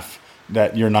second half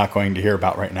that you're not going to hear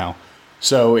about right now.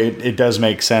 So it does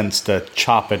make sense to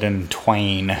chop it in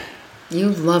twain. You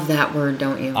love that word,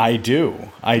 don't you? I do.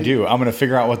 I'm going to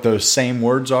figure out what those same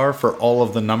words are for all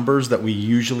of the numbers that we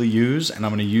usually use, and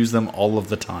I'm going to use them all of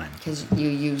the time. Because you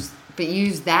use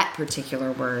that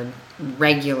particular word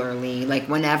regularly, like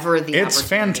whenever the... It's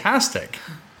fantastic.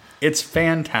 It's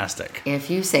fantastic. If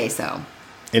you say so.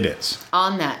 It is.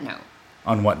 On that note.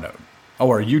 On what note? Oh,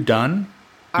 are you done?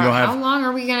 How long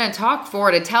are we going to talk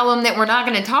for to tell them that we're not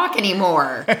going to talk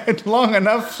anymore? Long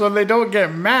enough so they don't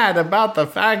get mad about the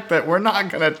fact that we're not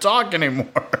going to talk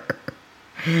anymore.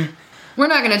 We're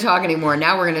not going to talk anymore.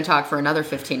 Now we're going to talk for another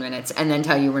 15 minutes and then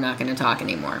tell you we're not going to talk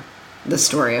anymore. The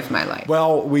story of my life.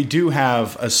 Well, we do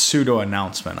have a pseudo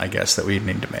announcement, I guess, that we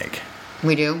need to make.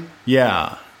 We do?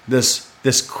 Yeah. This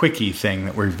quickie thing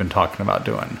that we've been talking about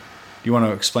doing. Do you want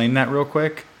to explain that real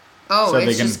quick? Oh, so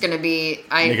it's just going to be...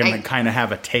 They can kind of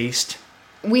have a taste.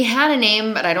 We had a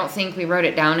name, but I don't think we wrote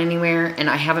it down anywhere, and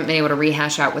I haven't been able to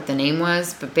rehash out what the name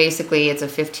was, but basically it's a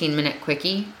 15-minute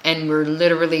quickie, and we're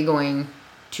literally going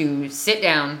to sit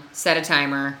down, set a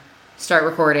timer, start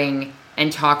recording,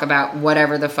 and talk about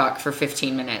whatever the fuck for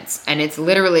 15 minutes. And it's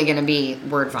literally going to be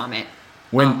word vomit.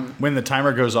 When the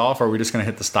timer goes off, are we just going to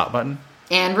hit the stop button?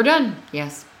 And we're done,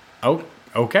 yes. Oh,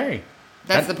 okay.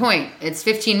 That's the point. It's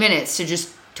 15 minutes to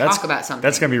just talk about something.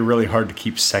 That's going to be really hard to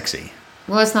keep sexy.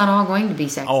 Well, it's not all going to be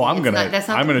sexy. Oh, I'm going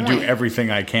to do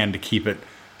everything I can to keep it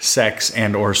sex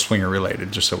and or swinger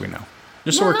related, just so we know.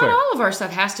 So we're clear. Not all of our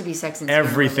stuff has to be sex and swinger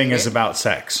Everything related. Is about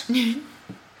sex.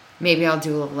 Maybe I'll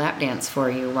do a little lap dance for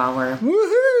you while we're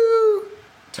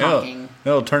talking.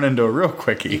 It'll turn into a real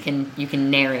quickie. You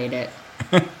can narrate it.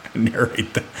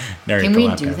 narrate the Can we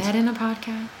lap do dance. That in a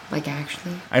podcast? Like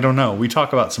actually? I don't know. We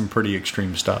talk about some pretty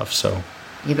extreme stuff, so.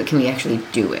 Yeah, but can we actually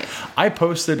do it? I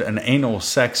posted an anal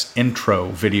sex intro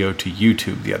video to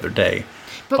YouTube the other day.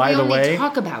 But by the way,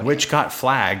 talk about which got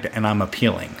flagged, and I'm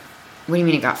appealing. What do you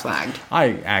mean it got flagged?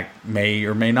 I may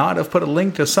or may not have put a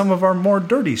link to some of our more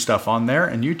dirty stuff on there,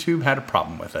 and YouTube had a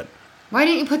problem with it. Why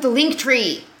didn't you put the link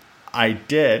tree? I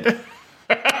did.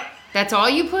 That's all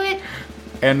you put?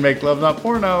 And Make Love Not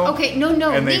Porno. Okay,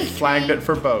 no. And they flagged it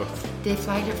for both. They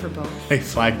flagged it for both. They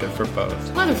flagged it for both.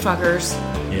 Motherfuckers.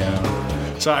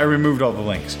 Yeah. So I removed all the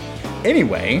links.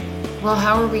 Anyway. Well,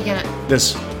 how are we gonna...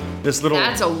 This little...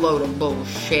 That's a load of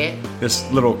bullshit. This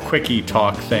little quickie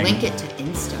talk thing. Link it to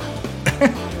Insta.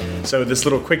 So this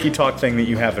little quickie talk thing that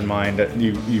you have in mind,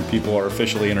 you people are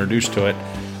officially introduced to it.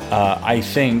 I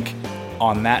think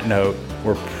on that note,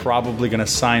 we're probably going to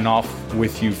sign off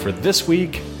with you for this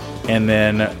week. And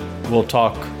then we'll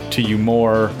talk to you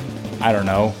more, I don't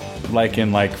know,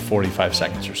 in 45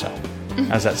 seconds or so.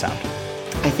 How's that sound?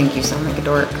 I think you sound like a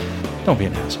dork. Don't be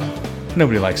an asshole.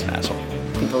 Nobody likes an asshole.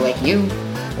 People like you.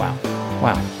 Wow.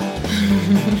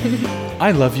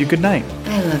 I love you. Good night.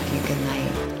 I love you. Good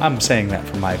night. I'm saying that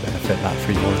for my benefit, not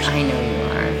for yours. I know you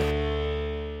are.